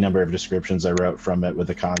 and any number of descriptions I wrote from it with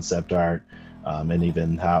the concept art, and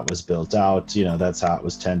even how it was built out, that's how it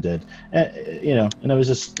was tended. And, and it was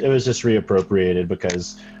just reappropriated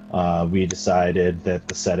because we decided that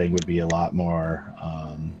the setting would be a lot more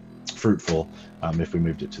fruitful if we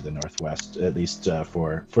moved it to the Northwest, at least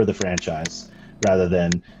for the franchise. Rather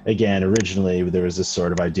than, again, originally there was this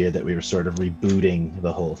sort of idea that we were sort of rebooting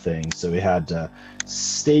the whole thing. So we had to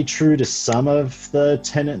stay true to some of the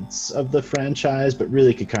tenets of the franchise, but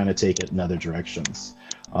really could kind of take it in other directions.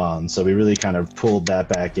 So we really kind of pulled that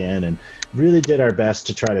back in and really did our best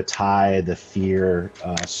to try to tie the Fear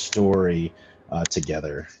story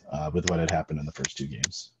together with what had happened in the first two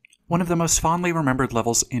games. One of the most fondly remembered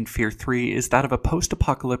levels in Fear 3 is that of a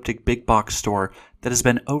post-apocalyptic big box store that has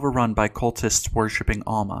been overrun by cultists worshipping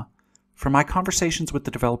Alma. From my conversations with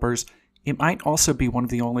the developers, it might also be one of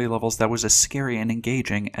the only levels that was as scary and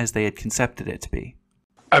engaging as they had concepted it to be.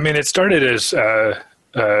 I mean, it started as a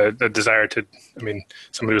desire to,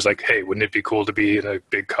 somebody was like, hey, wouldn't it be cool to be in a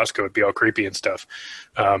big Costco? It'd be all creepy and stuff.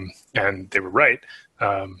 And they were right.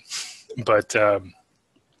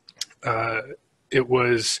 It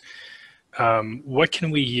was, what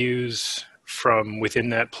can we use from within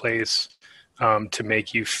that place to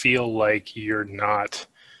make you feel like you're not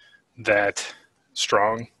that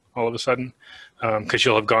strong all of a sudden? Because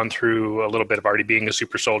you'll have gone through a little bit of already being a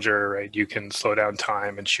super soldier, right? You can slow down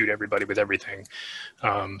time and shoot everybody with everything.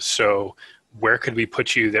 So where could we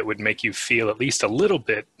put you that would make you feel at least a little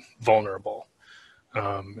bit vulnerable?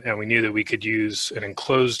 And we knew that we could use an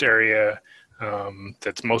enclosed area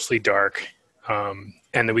that's mostly dark,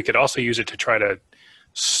 and that we could also use it to try to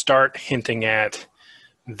start hinting at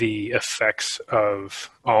the effects of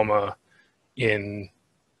Alma in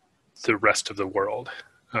the rest of the world.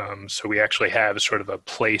 So we actually have sort of a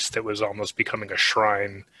place that was almost becoming a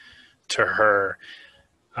shrine to her,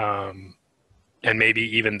 and maybe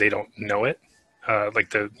even they don't know it.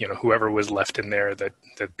 Like whoever was left in there that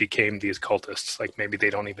became these cultists, like maybe they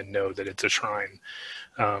don't even know that it's a shrine.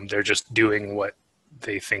 They're just doing what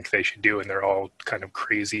they think they should do, and they're all kind of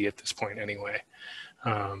crazy at this point anyway.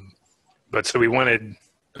 But so we wanted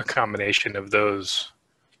a combination of those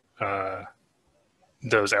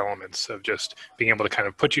those elements of just being able to kind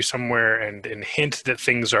of put you somewhere and hint that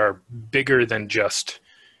things are bigger than just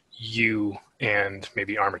you and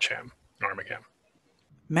maybe Armacham.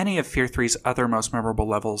 Many of Fear 3's other most memorable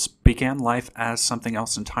levels began life as something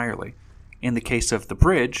else entirely. In the case of the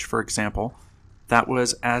bridge, for example, that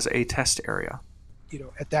was as a test area.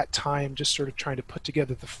 At that time, just sort of trying to put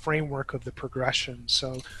together the framework of the progression.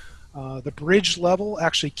 So the bridge level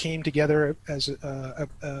actually came together as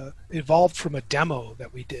evolved from a demo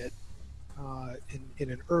that we did in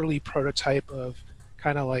an early prototype of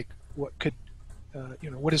kind of like what could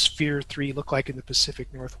what does Fear 3 look like in the Pacific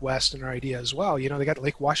Northwest, and our idea as well. They got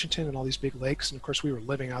Lake Washington and all these big lakes, and of course we were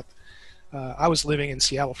living out. I was living in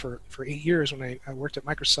Seattle for 8 years when I worked at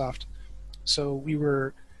Microsoft, so we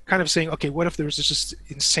were kind of saying, okay, what if there was this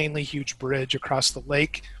insanely huge bridge across the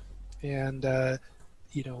lake, and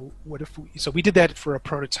what if so we did that for a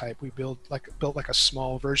prototype. We built like a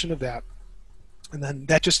small version of that, and then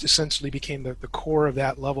that just essentially became the core of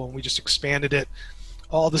that level, and we just expanded it.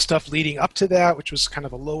 All the stuff leading up to that, which was kind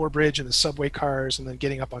of a lower bridge and the subway cars, and then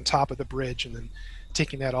getting up on top of the bridge, and then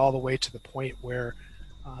taking that all the way to the point where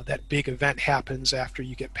that big event happens after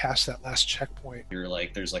you get past that last checkpoint.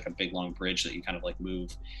 There's like a big long bridge that you kind of like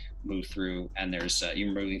move through, and there's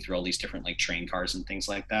you're moving through all these different like train cars and things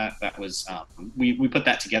like that. That was we put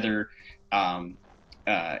that together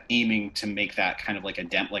aiming to make that kind of like a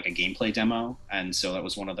gameplay demo, and so that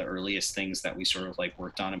was one of the earliest things that we sort of like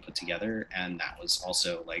worked on and put together, and that was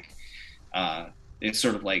also like it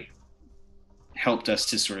sort of like helped us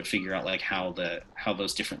to sort of figure out like how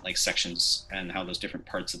those different like sections and how those different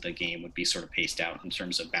parts of the game would be sort of paced out in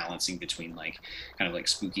terms of balancing between like kind of like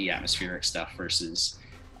spooky atmospheric stuff versus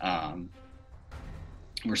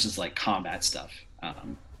like combat stuff.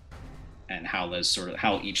 And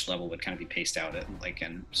how each level would kind of be paced out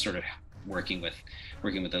and sort of working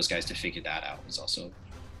with those guys to figure that out was also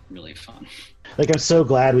really fun. Like, I'm so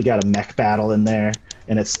glad we got a mech battle in there,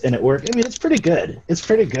 and it worked. I mean, it's pretty good. It's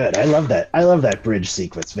pretty good. I love that bridge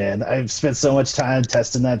sequence, man. I've spent so much time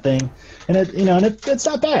testing that thing, and it's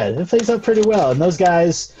not bad. It plays out pretty well. And those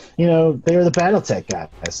guys, they were the BattleTech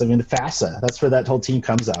guys. I mean, the FASA. That's where that whole team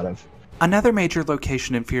comes out of. Another major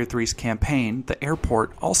location in Fear 3's campaign, the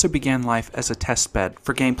airport, also began life as a test bed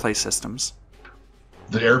for gameplay systems.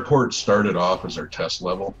 The airport started off as our test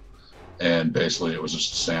level, and basically it was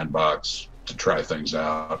just a sandbox to try things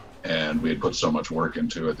out, and we had put so much work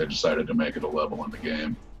into it, they decided to make it a level in the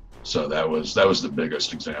game. So that was the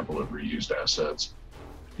biggest example of reused assets.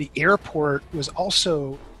 The airport was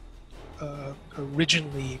also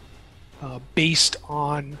originally based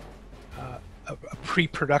on a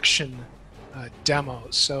pre-production demo.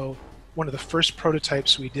 So one of the first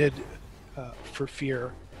prototypes we did for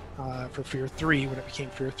Fear 3 when it became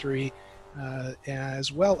Fear 3,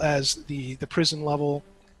 as well as the prison level,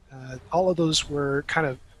 all of those were kind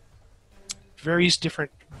of various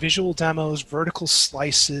different visual demos, vertical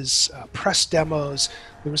slices, press demos.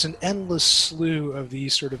 There was an endless slew of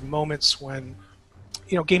these sort of moments when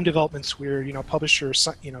game development's weird. Publisher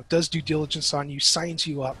does due diligence on you, signs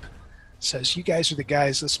you up, says, you guys are the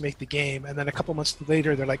guys, let's make the game. And then a couple months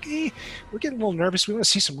later, they're like, hey, we're getting a little nervous. We want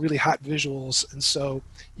to see some really hot visuals. And so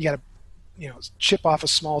you got to, chip off a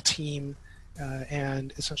small team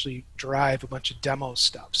and essentially drive a bunch of demo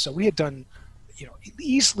stuff. So we had done,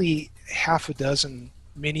 easily half a dozen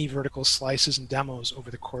mini vertical slices and demos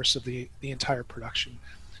over the course of the entire production.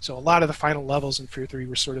 So a lot of the final levels in Fear 3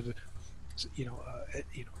 were sort of,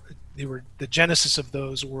 they were, the genesis of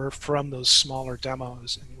those were from those smaller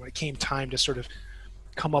demos. And when it came time to sort of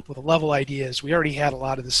come up with level ideas, we already had a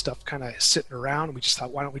lot of this stuff kind of sitting around. And we just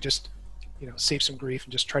thought, why don't we just, save some grief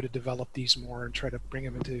and just try to develop these more and try to bring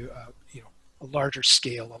them into, a larger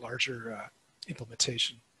scale, a larger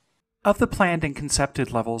implementation. Of the planned and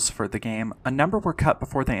concepted levels for the game, a number were cut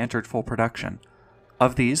before they entered full production.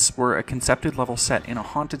 Of these were a concepted level set in a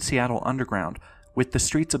haunted Seattle underground, with the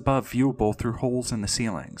streets above viewable through holes in the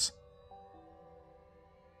ceilings.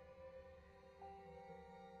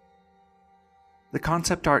 The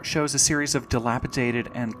concept art shows a series of dilapidated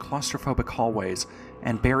and claustrophobic hallways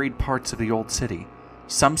and buried parts of the old city,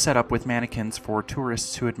 some set up with mannequins for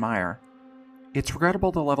tourists to admire. It's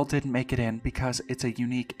regrettable the level didn't make it in because it's a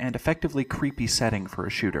unique and effectively creepy setting for a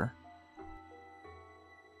shooter.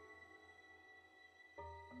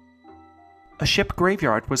 A ship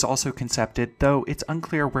graveyard was also concepted, though it's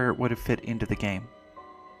unclear where it would have fit into the game.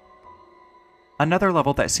 Another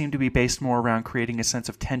level that seemed to be based more around creating a sense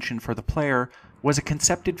of tension for the player was a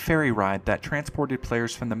concepted ferry ride that transported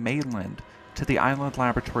players from the mainland to the island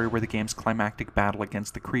laboratory where the game's climactic battle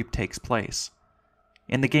against the Creep takes place.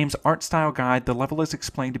 In the game's art style guide, the level is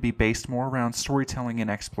explained to be based more around storytelling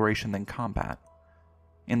and exploration than combat.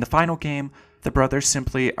 In the final game, the brothers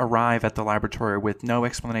simply arrive at the laboratory with no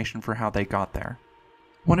explanation for how they got there.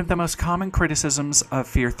 One of the most common criticisms of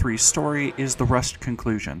Fear 3's story is the rushed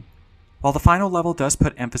conclusion. While the final level does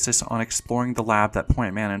put emphasis on exploring the lab that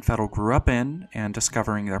Point Man and Fettel grew up in and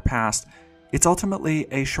discovering their past, it's ultimately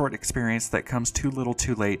a short experience that comes too little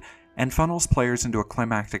too late and funnels players into a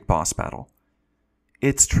climactic boss battle.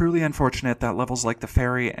 It's truly unfortunate that levels like the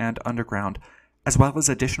ferry and underground, as well as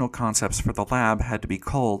additional concepts for the lab, had to be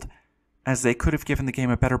culled, as they could have given the game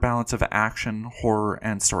a better balance of action, horror,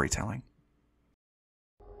 and storytelling.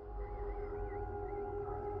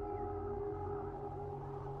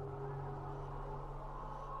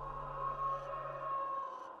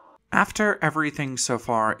 After everything so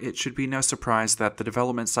far, it should be no surprise that the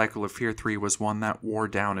development cycle of Fear 3 was one that wore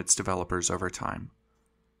down its developers over time.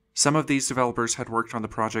 Some of these developers had worked on the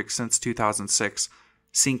project since 2006,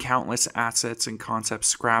 seen countless assets and concepts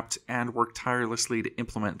scrapped, and worked tirelessly to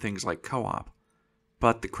implement things like co-op.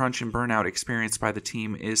 But the crunch and burnout experienced by the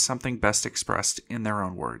team is something best expressed in their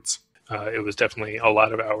own words. It was definitely a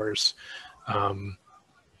lot of hours,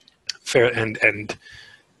 fair and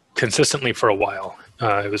consistently for a while.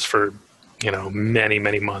 It was for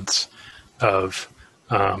many months of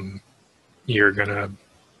you're gonna,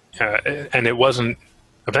 and it wasn't.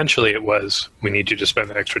 Eventually, it was we need you to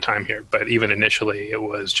spend extra time here. But even initially, it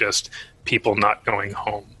was just people not going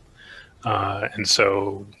home, and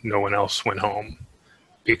so no one else went home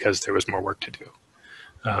because there was more work to do.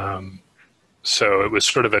 So it was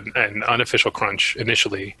sort of an unofficial crunch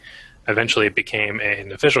initially. Eventually, it became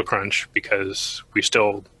an official crunch because we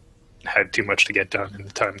still had too much to get done in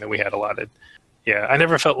the time that we had allotted. Yeah, I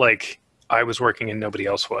never felt like I was working and nobody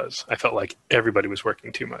else was. I felt like everybody was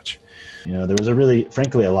working too much. There was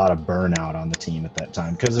frankly, a lot of burnout on the team at that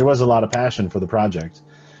time because there was a lot of passion for the project.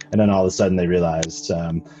 And then all of a sudden they realized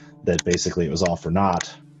that basically it was all for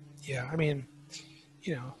naught. Yeah, I mean,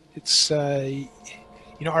 it's,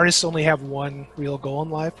 artists only have one real goal in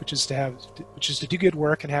life, which is to do good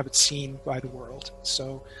work and have it seen by the world.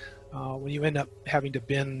 So when you end up having to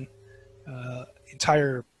bin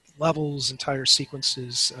entire levels, entire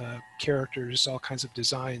sequences, characters, all kinds of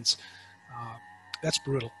designs, that's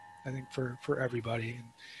brutal, I think, for everybody.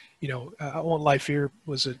 And I won't lie, Fear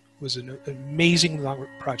was an amazing long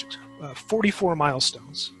project. 44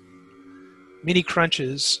 milestones, mini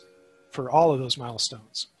crunches for all of those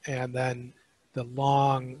milestones, and then the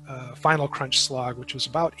long final crunch slog, which was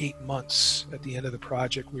about 8 months at the end of the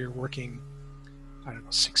project. We were working,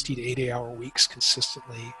 60 to 80 hour weeks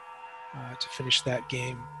consistently to finish that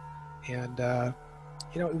game. And,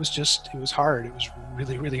 it was hard. It was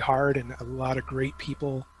really, really hard, and a lot of great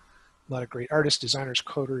people, a lot of great artists, designers,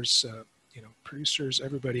 coders, producers,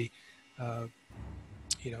 everybody,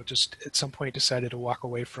 just at some point decided to walk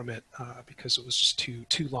away from it because it was just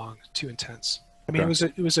too long, too intense. I mean,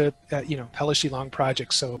 it was a hellishly long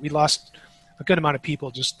project, so we lost a good amount of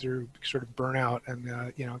people just through sort of burnout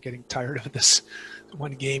and getting tired of this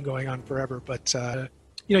one game going on forever. But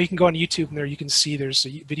you can go on YouTube and there you can see there's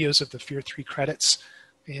videos of the Fear 3 credits,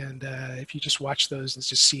 and if you just watch those and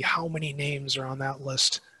just see how many names are on that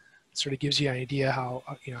list, it sort of gives you an idea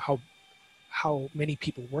how many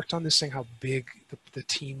people worked on this thing, how big the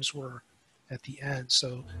teams were at the end.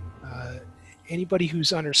 So anybody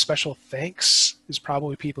who's under special thanks is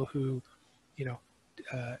probably people who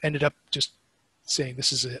ended up just saying,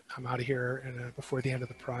 this is it, I'm out of here, and before the end of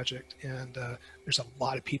the project. And there's a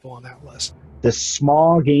lot of people on that list. The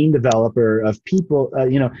small game developer of people,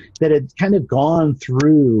 that had kind of gone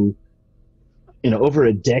through, over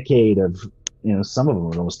a decade of, some of them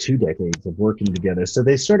were almost 2 decades of working together. So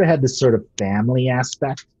they sort of had this sort of family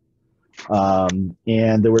aspect. And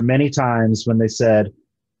there were many times when they said,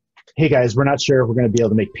 hey guys, we're not sure if we're going to be able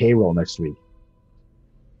to make payroll next week.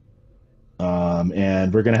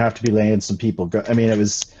 And we're going to have to be laying some people. I mean, it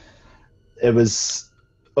was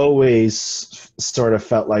always sort of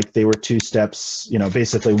felt like they were 2 steps,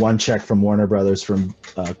 basically one check from Warner Brothers from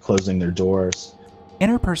closing their doors.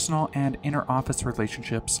 Interpersonal and inter-office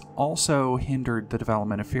relationships also hindered the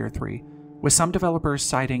development of Fear 3, with some developers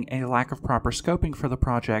citing a lack of proper scoping for the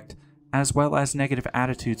project, as well as negative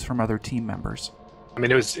attitudes from other team members. I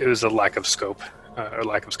mean, it was a lack of scope, or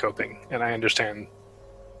lack of scoping, and I understand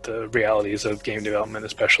the realities of game development,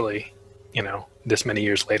 especially, this many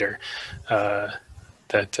years later,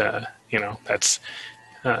 that's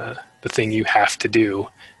the thing you have to do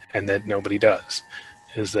and that nobody does,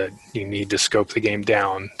 is that you need to scope the game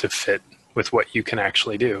down to fit with what you can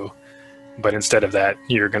actually do. But instead of that,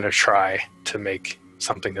 you're going to try to make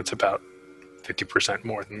something that's about 50%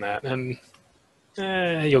 more than that, and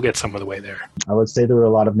you'll get some of the way there. I would say there were a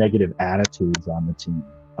lot of negative attitudes on the team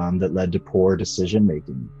that led to poor decision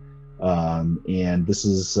making. And this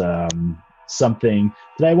is something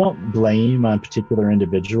that I won't blame on particular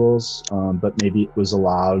individuals, but maybe it was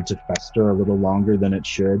allowed to fester a little longer than it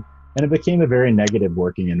should. And it became a very negative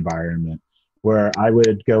working environment where I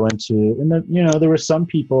would go into, and there were some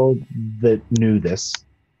people that knew this,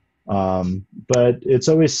 but it's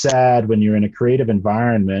always sad when you're in a creative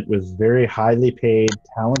environment with very highly paid,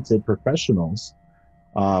 talented professionals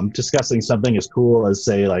discussing something as cool as,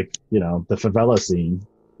 say, like, the favela scene,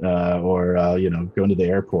 or going to the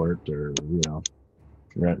airport, or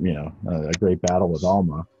a great battle with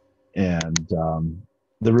Alma, and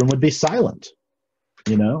the room would be silent,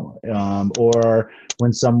 or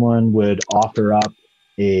when someone would offer up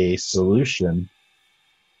a solution,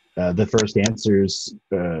 the first answers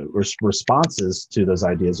or responses to those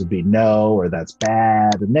ideas would be no, or that's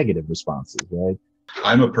bad, and negative responses, right?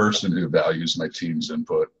 I'm a person who values my team's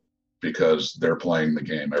input because they're playing the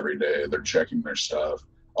game every day. They're checking their stuff.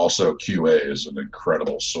 Also, QA is an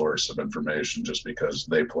incredible source of information just because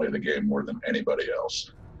they play the game more than anybody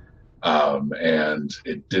else. And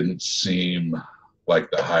it didn't seem like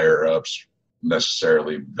the higher ups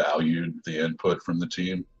necessarily valued the input from the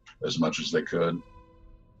team as much as they could.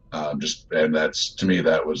 And that's, to me,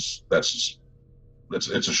 it's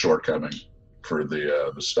a shortcoming for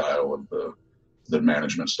the style of the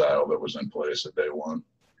management style that was in place at day one.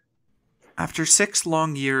 After 6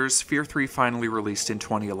 long years, Fear 3 finally released in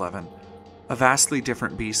 2011, a vastly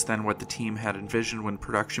different beast than what the team had envisioned when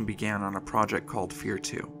production began on a project called Fear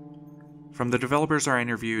 2. From the developers I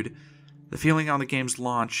interviewed, the feeling on the game's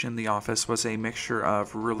launch in the office was a mixture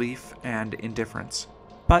of relief and indifference.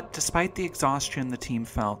 But despite the exhaustion the team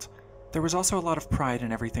felt, there was also a lot of pride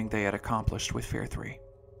in everything they had accomplished with Fear 3.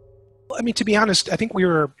 I mean, to be honest, I think we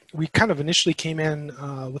kind of initially came in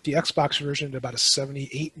with the Xbox version at about a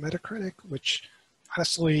 78 Metacritic, which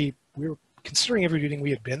honestly, we were considering everything we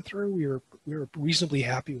had been through. We were reasonably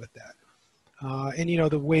happy with that. And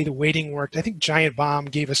the way the weighting worked, I think Giant Bomb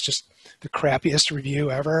gave us just the crappiest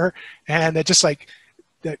review ever, and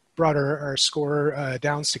that brought our score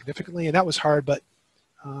down significantly, and that was hard. But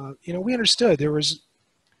we understood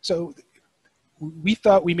we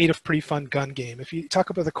thought we made a pretty fun gun game. If you talk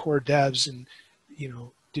about the core devs and,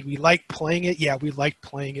 did we like playing it? Yeah, we liked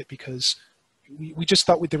playing it because we just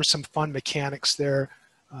thought there were some fun mechanics there.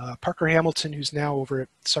 Parker Hamilton, who's now over at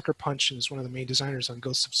Sucker Punch and is one of the main designers on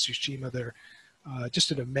Ghost of Tsushima there, just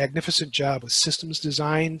did a magnificent job with systems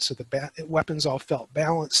design, so the weapons all felt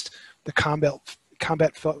balanced. The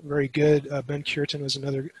combat felt very good. Ben Curtin was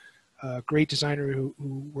another great designer who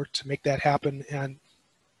worked to make that happen, and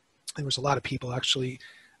there was a lot of people actually,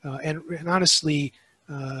 and honestly,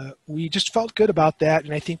 we just felt good about that.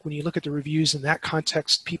 And I think when you look at the reviews in that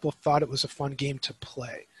context, people thought it was a fun game to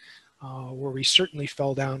play. Where we certainly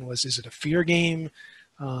fell down was, is it a Fear game?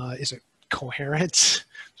 Is it coherent?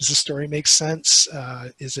 Does the story make sense?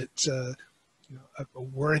 Is it a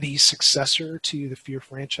worthy successor to the Fear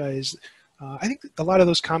franchise? I think a lot of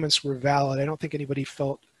those comments were valid. I don't think anybody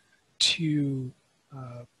felt too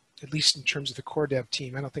at least in terms of the core dev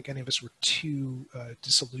team, I don't think any of us were too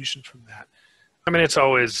disillusioned from that. I mean, it's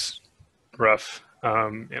always rough.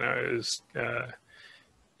 It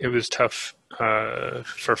was tough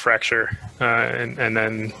for Fracture, and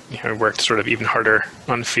then worked sort of even harder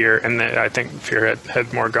on Fear, and I think Fear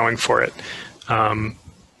had more going for it. And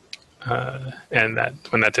that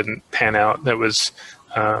when that didn't pan out, it was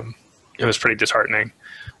pretty disheartening.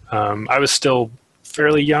 I was still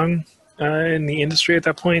fairly young in the industry at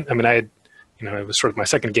that point. I mean, it was sort of my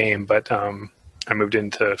second game, but I moved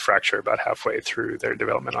into Fracture about halfway through their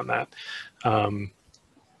development on that.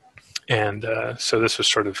 So this was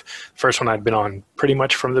sort of the first one I'd been on pretty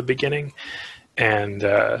much from the beginning. And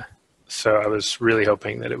so I was really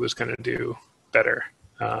hoping that it was going to do better.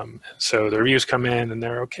 So the reviews come in and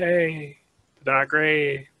they're okay, but they're not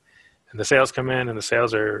great. And the sales come in and the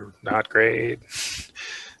sales are not great.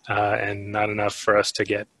 And not enough for us to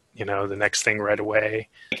get, the next thing right away.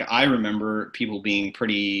 I remember people being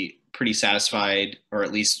pretty satisfied, or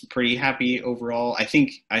at least pretty happy overall. I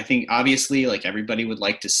think obviously, like, everybody would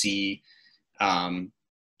like to see better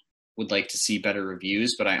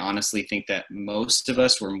reviews, but I honestly think that most of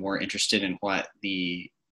us were more interested in what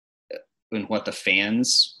the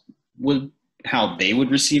fans how they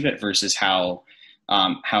would receive it versus how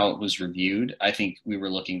it was reviewed. I think we were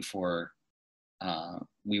looking for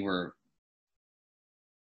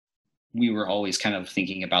we were always kind of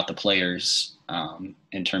thinking about the players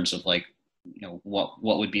in terms of, like, what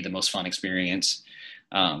would be the most fun experience.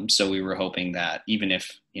 So we were hoping that even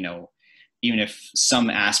if some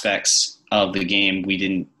aspects of the game we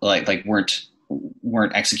didn't like weren't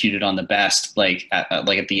executed on the best, like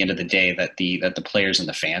at the end of the day, that the players and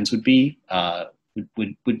the fans would pick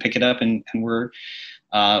it up and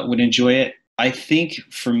would enjoy it. I think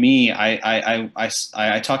for me,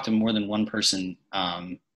 I talked to more than one person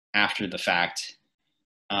after the fact,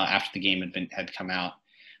 after the game had come out,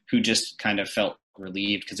 who just kind of felt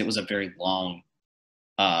relieved because it was a very long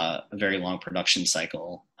production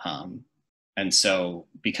cycle. And so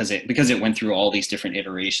because it went through all these different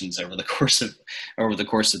iterations over the course of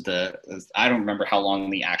the, I don't remember how long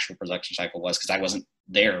the actual production cycle was because I wasn't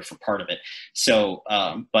there for part of it. So,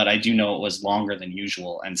 but I do know it was longer than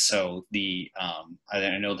usual. And so I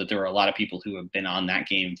know that there were a lot of people who have been on that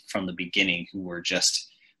game from the beginning who were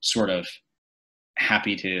just sort of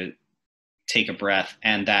happy to take a breath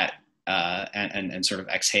and and sort of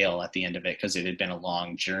exhale at the end of it, because it had been a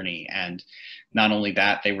long journey. And not only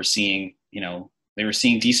that, they were seeing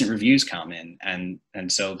decent reviews come in, and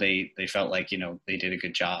so they felt like they did a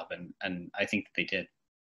good job, and I think they did.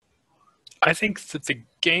 I think that the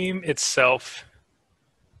game itself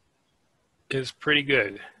is pretty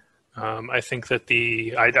good. I think that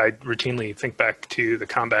I routinely think back to the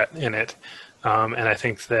combat in it, and I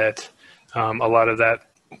think that a lot of that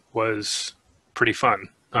was pretty fun.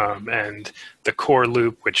 And the core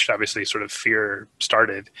loop, which obviously sort of Fear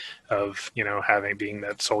started, of being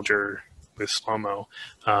that soldier with slow-mo,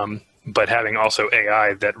 but having also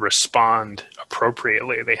AI that respond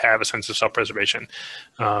appropriately. They have a sense of self-preservation,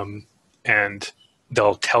 and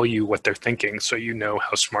they'll tell you what they're thinking, so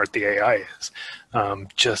how smart the AI is.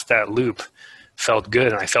 Just that loop felt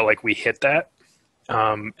good, and I felt like we hit that.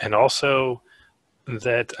 And also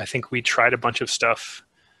that I think we tried a bunch of stuff,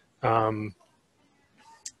 and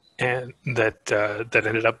that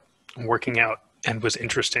ended up working out and was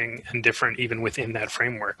interesting and different even within that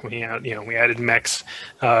framework. We added mechs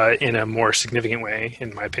in a more significant way,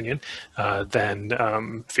 in my opinion,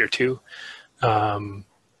 than Fear 2,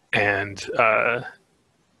 and some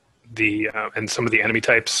of the enemy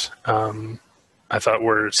types I thought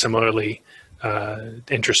were similarly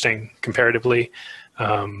interesting comparatively.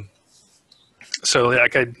 So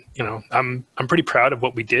I'm pretty proud of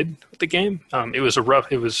what we did with the game. It was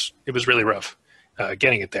really rough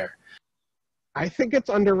getting it there. I think it's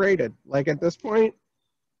underrated. Like at this point,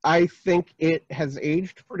 I think it has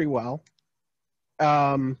aged pretty well.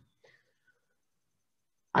 I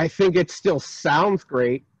think it still sounds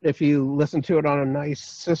great if you listen to it on a nice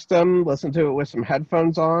system, listen to it with some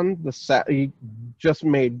headphones on. You just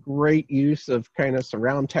made great use of kind of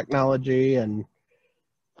surround technology, and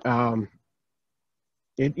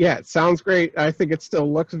it sounds great. I think it still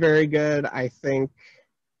looks very good. I think,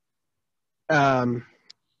 underrated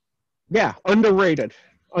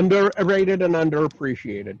and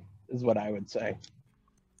underappreciated is what I would say.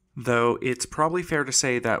 Though it's probably fair to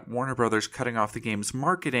say that Warner Brothers cutting off the game's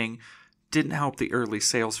marketing didn't help the early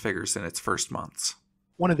sales figures in its first months.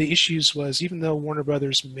 One of the issues was, even though Warner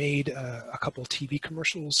Brothers made a couple TV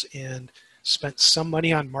commercials and spent some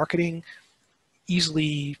money on marketing,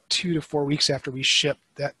 easily 2 to 4 weeks after we shipped,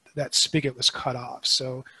 that spigot was cut off.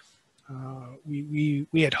 So we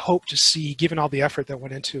had hoped to see, given all the effort that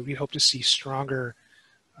went into it, we'd hoped to see stronger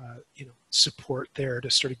support there to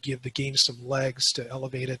sort of give the game some legs, to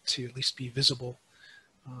elevate it, to at least be visible.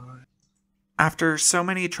 After so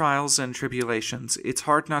many trials and tribulations, it's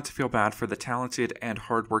hard not to feel bad for the talented and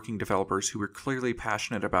hardworking developers who were clearly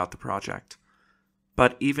passionate about the project.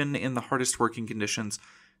 But even in the hardest working conditions,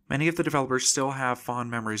 many of the developers still have fond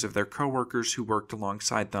memories of their coworkers who worked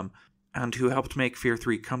alongside them and who helped make Fear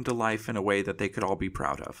 3 come to life in a way that they could all be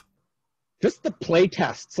proud of. Just the play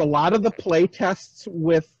tests. A lot of the play tests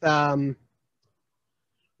with trying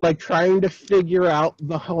to figure out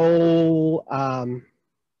the whole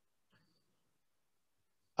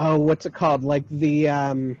what's it called? Like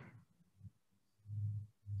the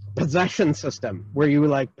possession system where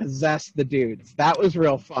you possess the dudes. That was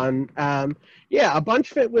real fun. A bunch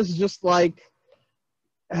of it was just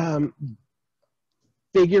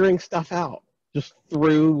figuring stuff out just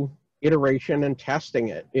through iteration and testing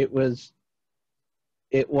it. I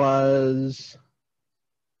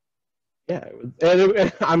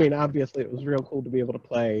mean, obviously it was real cool to be able to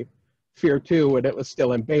play Fear 2 when it was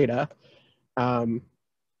still in beta. And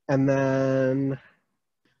then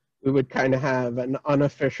we would kind of have an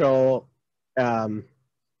unofficial, cookouts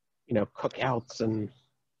and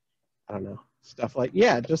I don't know, stuff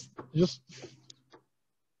just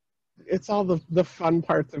it's all the fun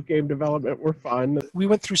parts of game development were fun. We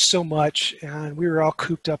went through so much, and we were all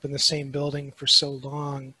cooped up in the same building for so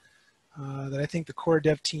long that I think the core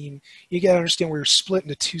dev team, you got to understand we were split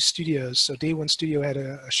into 2 studios. So Day One Studio had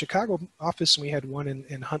a Chicago office, and we had one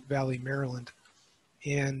in Hunt Valley, Maryland.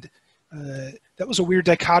 And that was a weird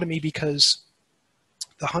dichotomy because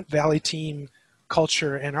the Hunt Valley team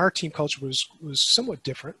culture and our team culture was somewhat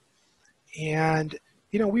different. And,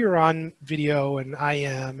 you know, we were on video and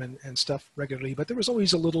IM and stuff regularly, but there was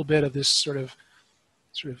always a little bit of this sort of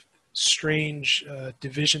strange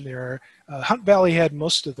division there. Hunt Valley had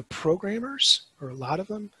most of the programmers, or a lot of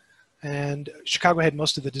them, and Chicago had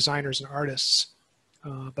most of the designers and artists.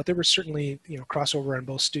 But there was certainly, you know, crossover on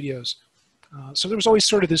both studios. So there was always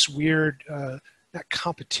sort of this weird, not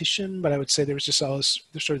competition, but I would say there was just always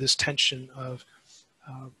sort of this tension of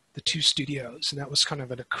the 2 studios, and that was kind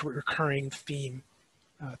of a recurring theme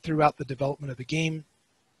throughout the development of the game.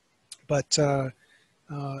 But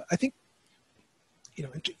I think, you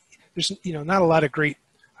know, there's, you know, not a lot of great,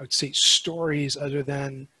 I would say, stories other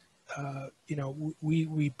than, you know,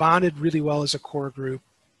 we bonded really well as a core group.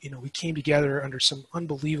 You know, we came together under some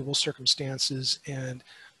unbelievable circumstances, and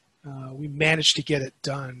we managed to get it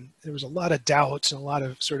done. There was a lot of doubts and a lot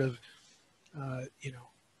of sort of, you know,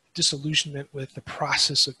 disillusionment with the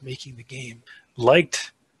process of making the game.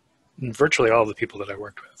 Liked virtually all the people that I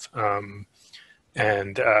worked with,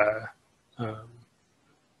 and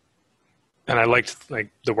I liked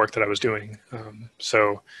the work that I was doing.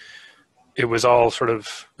 So it was all sort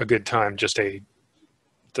of a good time, just a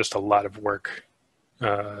lot of work,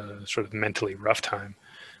 sort of mentally rough time.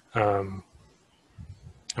 I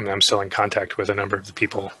mean, I'm still in contact with a number of the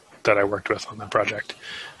people that I worked with on that project.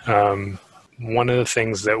 One of the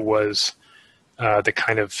things that was that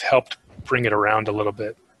kind of helped bring it around a little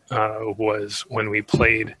bit was when we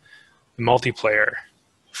played multiplayer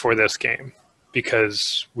for this game,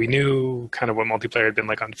 because we knew kind of what multiplayer had been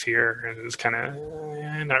like on Fear, and it was kind of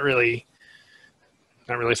not really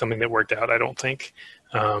something that worked out, I don't think.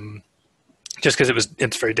 Just because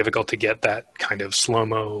it's very difficult to get that kind of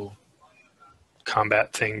slow-mo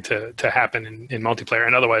combat thing to happen in multiplayer,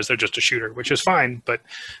 and otherwise they're just a shooter, which is fine, but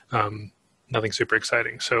nothing super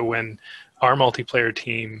exciting. So when our multiplayer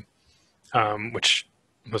team, which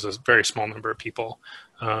was a very small number of people,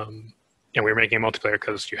 and we were making a multiplayer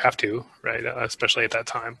because you have to, right? Especially at that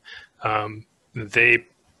time, they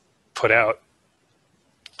put out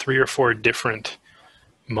 3 or 4 different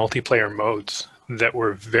multiplayer modes that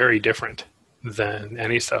were very different than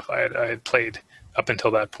any stuff I had played up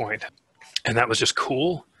until that point. And that was just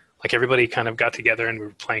cool. Like, everybody kind of got together and we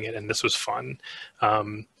were playing it, and this was fun.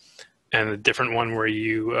 And a different one where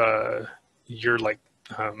you're like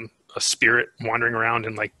a spirit wandering around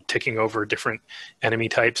and like ticking over different enemy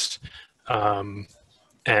types. And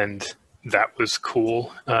that was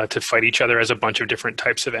cool to fight each other as a bunch of different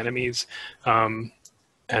types of enemies. And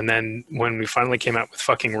then when we finally came out with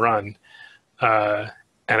fucking Run, and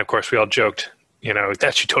of course we all joked, you know,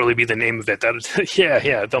 that should totally be the name of it. That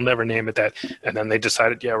yeah, they'll never name it that. And then they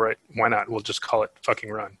decided, yeah, right, why not? We'll just call it fucking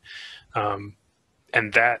Run.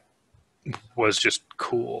 And that was just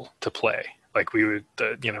cool to play. Like, we would,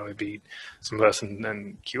 you know, it'd be some of us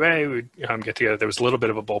and QA would get together. There was a little bit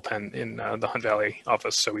of a bullpen in the Hunt Valley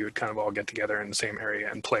office, so we would kind of all get together in the same area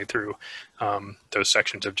and play through those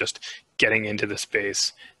sections of just getting into the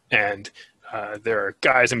space. And there are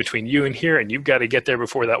guys in between you and here, and you've got to get there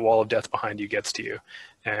before that wall of death behind you gets to you.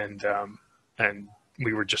 And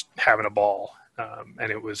we were just having a ball.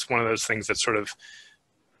 And it was one of those things that sort of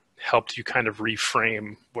helped you kind of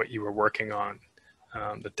reframe what you were working on.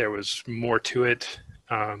 That there was more to it,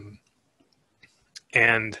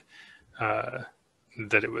 and that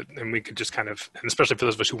it would, and we could just kind of, and especially for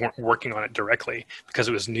those of us who weren't working on it directly, because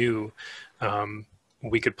it was new,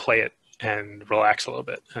 we could play it and relax a little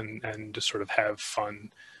bit and just sort of have fun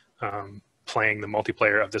playing the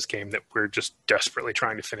multiplayer of this game that we're just desperately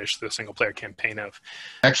trying to finish the single player campaign of.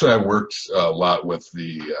 Actually, I worked a lot with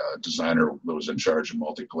the designer that was in charge of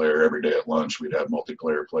multiplayer. Every day at lunch, we'd have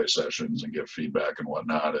multiplayer play sessions and give feedback and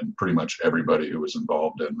whatnot, and pretty much everybody who was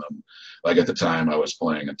involved in them. Like, at the time, I was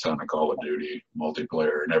playing a ton of Call of Duty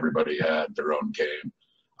multiplayer, and everybody had their own game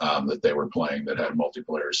that they were playing that had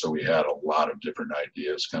multiplayer. So we had a lot of different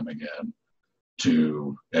ideas coming in.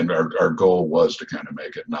 And our goal was to kind of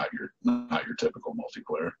make it not your typical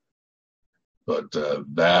multiplayer, but the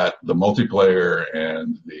multiplayer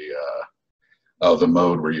and the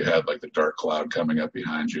mode where you had like the dark cloud coming up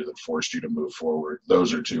behind you that forced you to move forward.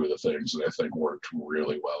 Those are 2 of the things that I think worked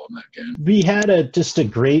really well in that game. We had just a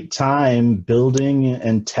great time building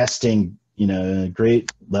and testing, you know,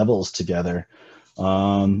 great levels together.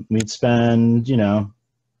 We'd spend, you know,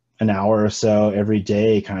 an hour or so every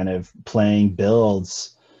day kind of playing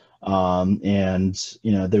builds And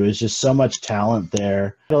there was just so much talent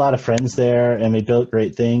there. I had a lot of friends there, and we built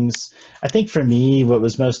great things. I think for me, what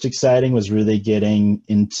was most exciting was really getting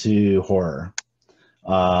into horror.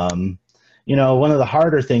 One of the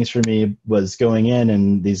harder things for me was going in,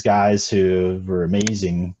 and these guys who were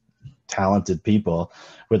amazing, talented people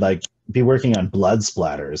would like be working on blood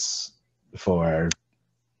splatters for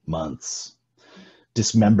months,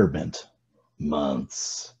 dismemberment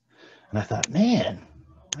months. And I thought, man,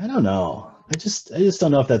 I don't know. I just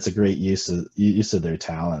don't know if that's a great use of their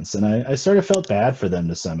talents. And I sort of felt bad for them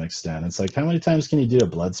to some extent. It's like, how many times can you do a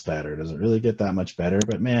blood spatter? Does it really get that much better?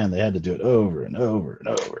 But man, they had to do it over and over and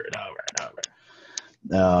over and over and over.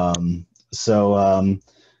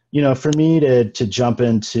 For me to jump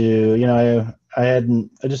into,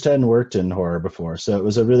 I just hadn't worked in horror before. So it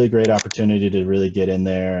was a really great opportunity to really get in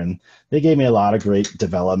there, and they gave me a lot of great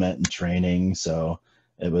development and training. So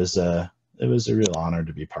it was a real honor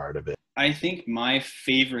to be part of it. I think my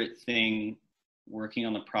favorite thing working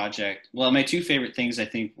on the project, well, my two favorite things I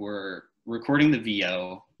think were recording the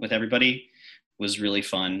VO with everybody was really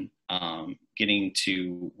fun. Getting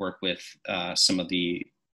to work with some of the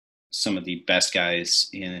best guys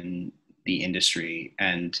in the industry,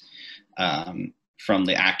 and from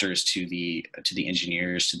the actors to the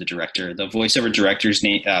engineers to the director. The voiceover director's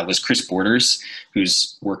name was Chris Borders,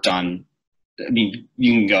 who's worked on. I mean,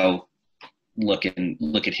 you can go look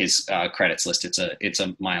at his credits list. It's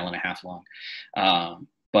a mile and a half long.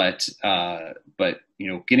 But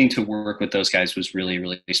getting to work with those guys was really,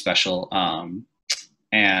 really special.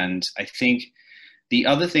 And I think the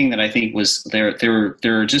other thing that I think was there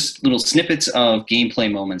are just little snippets of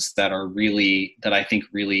gameplay moments that I think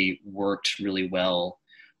really worked really well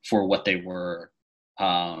for what they were.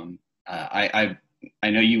 I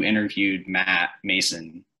know you interviewed Matt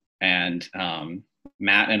Mason, and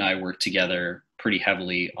Matt and I worked together pretty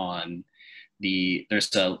heavily on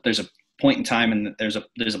there's a point in time, and there's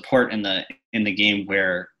a part in the game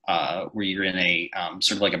where you're in a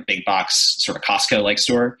sort of like a big box sort of Costco like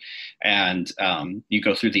store, and you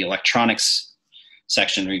go through the electronics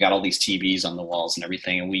section where you got all these TVs on the walls and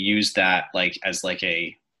everything, and we used that as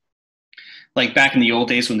back in the old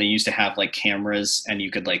days when they used to have like cameras and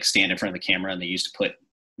you could like stand in front of the camera, and you used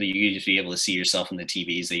to be able to see yourself in the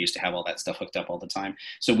TVs. They used to have all that stuff hooked up all the time.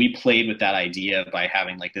 So we played with that idea by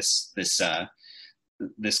having like this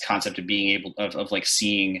concept of being able of like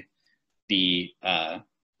seeing the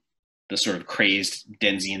sort of crazed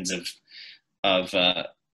denizens of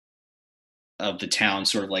the town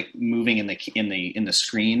sort of like moving in the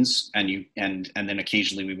screens, and then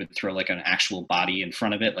occasionally we would throw like an actual body in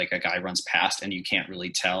front of it, like a guy runs past and you can't really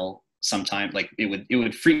tell. Sometimes like it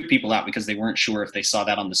would freak people out because they weren't sure if they saw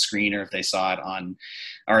that on the screen or if they saw it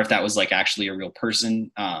or if that was like actually a real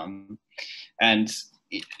person. And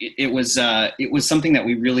it was something that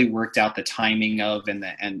we really worked out the timing of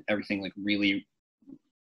and everything. Like really,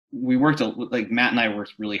 we worked like Matt and I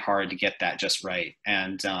worked really hard to get that just right.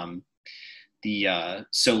 And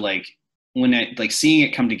so like when seeing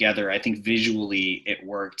it come together, I think visually it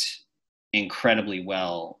worked incredibly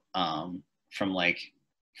well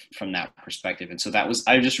from that perspective. And so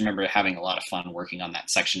I just remember having a lot of fun working on that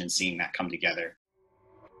section and seeing that come together.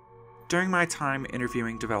 During my time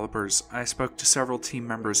interviewing developers, I spoke to several team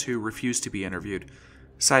members who refused to be interviewed,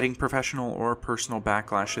 citing professional or personal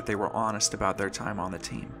backlash if they were honest about their time on the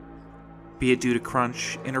team. Be it due to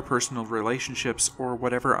crunch, interpersonal relationships, or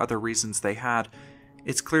whatever other reasons they had,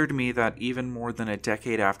 it's clear to me that even more than a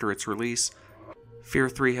decade after its release, Fear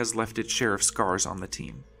 3 has left its share of scars on the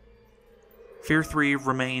team. Fear 3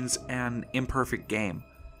 remains an imperfect game.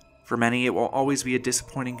 For many, it will always be a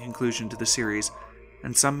disappointing conclusion to the series,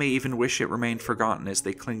 and some may even wish it remained forgotten as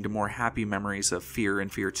they cling to more happy memories of Fear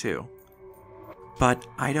and Fear 2. But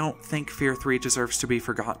I don't think Fear 3 deserves to be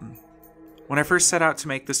forgotten. When I first set out to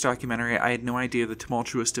make this documentary, I had no idea the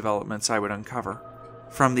tumultuous developments I would uncover.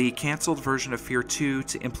 From the cancelled version of Fear 2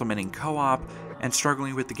 to implementing co-op and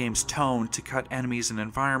struggling with the game's tone to cut enemies and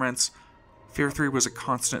environments, Fear 3 was a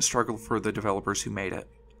constant struggle for the developers who made it.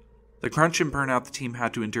 The crunch and burnout the team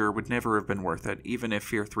had to endure would never have been worth it, even if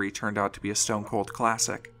Fear 3 turned out to be a stone-cold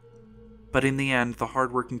classic. But in the end, the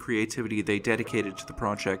hard work and creativity they dedicated to the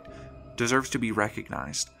project deserves to be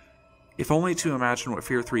recognized, if only to imagine what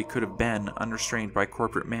Fear 3 could have been unrestrained by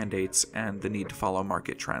corporate mandates and the need to follow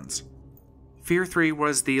market trends. Fear 3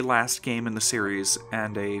 was the last game in the series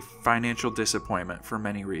and a financial disappointment for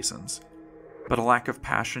many reasons. But a lack of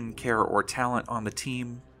passion, care, or talent on the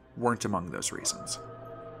team weren't among those reasons.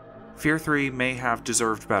 Fear 3 may have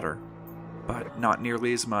deserved better, but not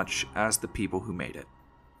nearly as much as the people who made it.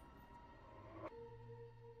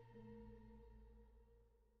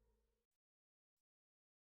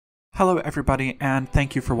 Hello everybody, and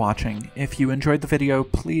thank you for watching. If you enjoyed the video,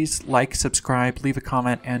 please like, subscribe, leave a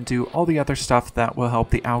comment, and do all the other stuff that will help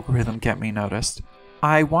the algorithm get me noticed.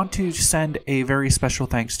 I want to send a very special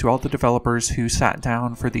thanks to all the developers who sat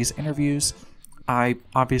down for these interviews. I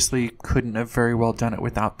obviously couldn't have very well done it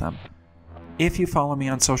without them. If you follow me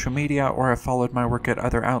on social media or have followed my work at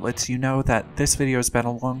other outlets, you know that this video has been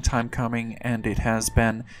a long time coming, and it has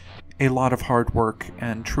been a lot of hard work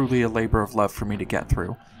and truly a labor of love for me to get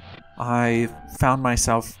through. I found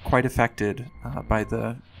myself quite affected by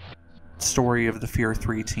the story of the Fear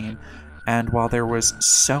 3 team, and while there was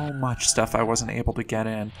so much stuff I wasn't able to get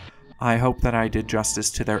in, I hope that I did justice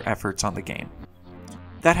to their efforts on the game.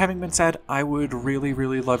 That having been said, I would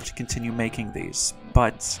really love to continue making these,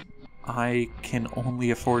 but I can only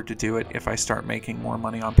afford to do it if I start making more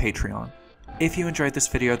money on Patreon. If you enjoyed this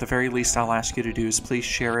video, the very least I'll ask you to do is please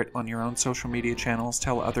share it on your own social media channels,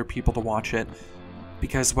 tell other people to watch it,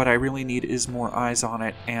 because what I really need is more eyes on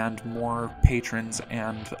it and more patrons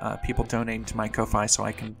and people donating to my Ko-Fi so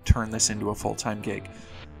I can turn this into a full-time gig.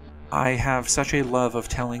 I have such a love of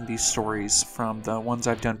telling these stories, from the ones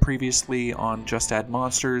I've done previously on Just Add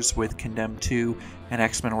Monsters with Condemned 2 and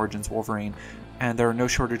X-Men Origins Wolverine, and there are no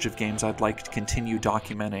shortage of games I'd like to continue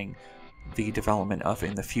documenting the development of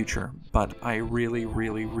in the future, but I really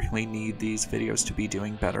need these videos to be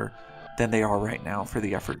doing better than they are right now for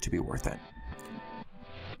the effort to be worth it.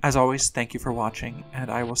 As always, thank you for watching, and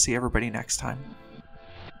I will see everybody next time.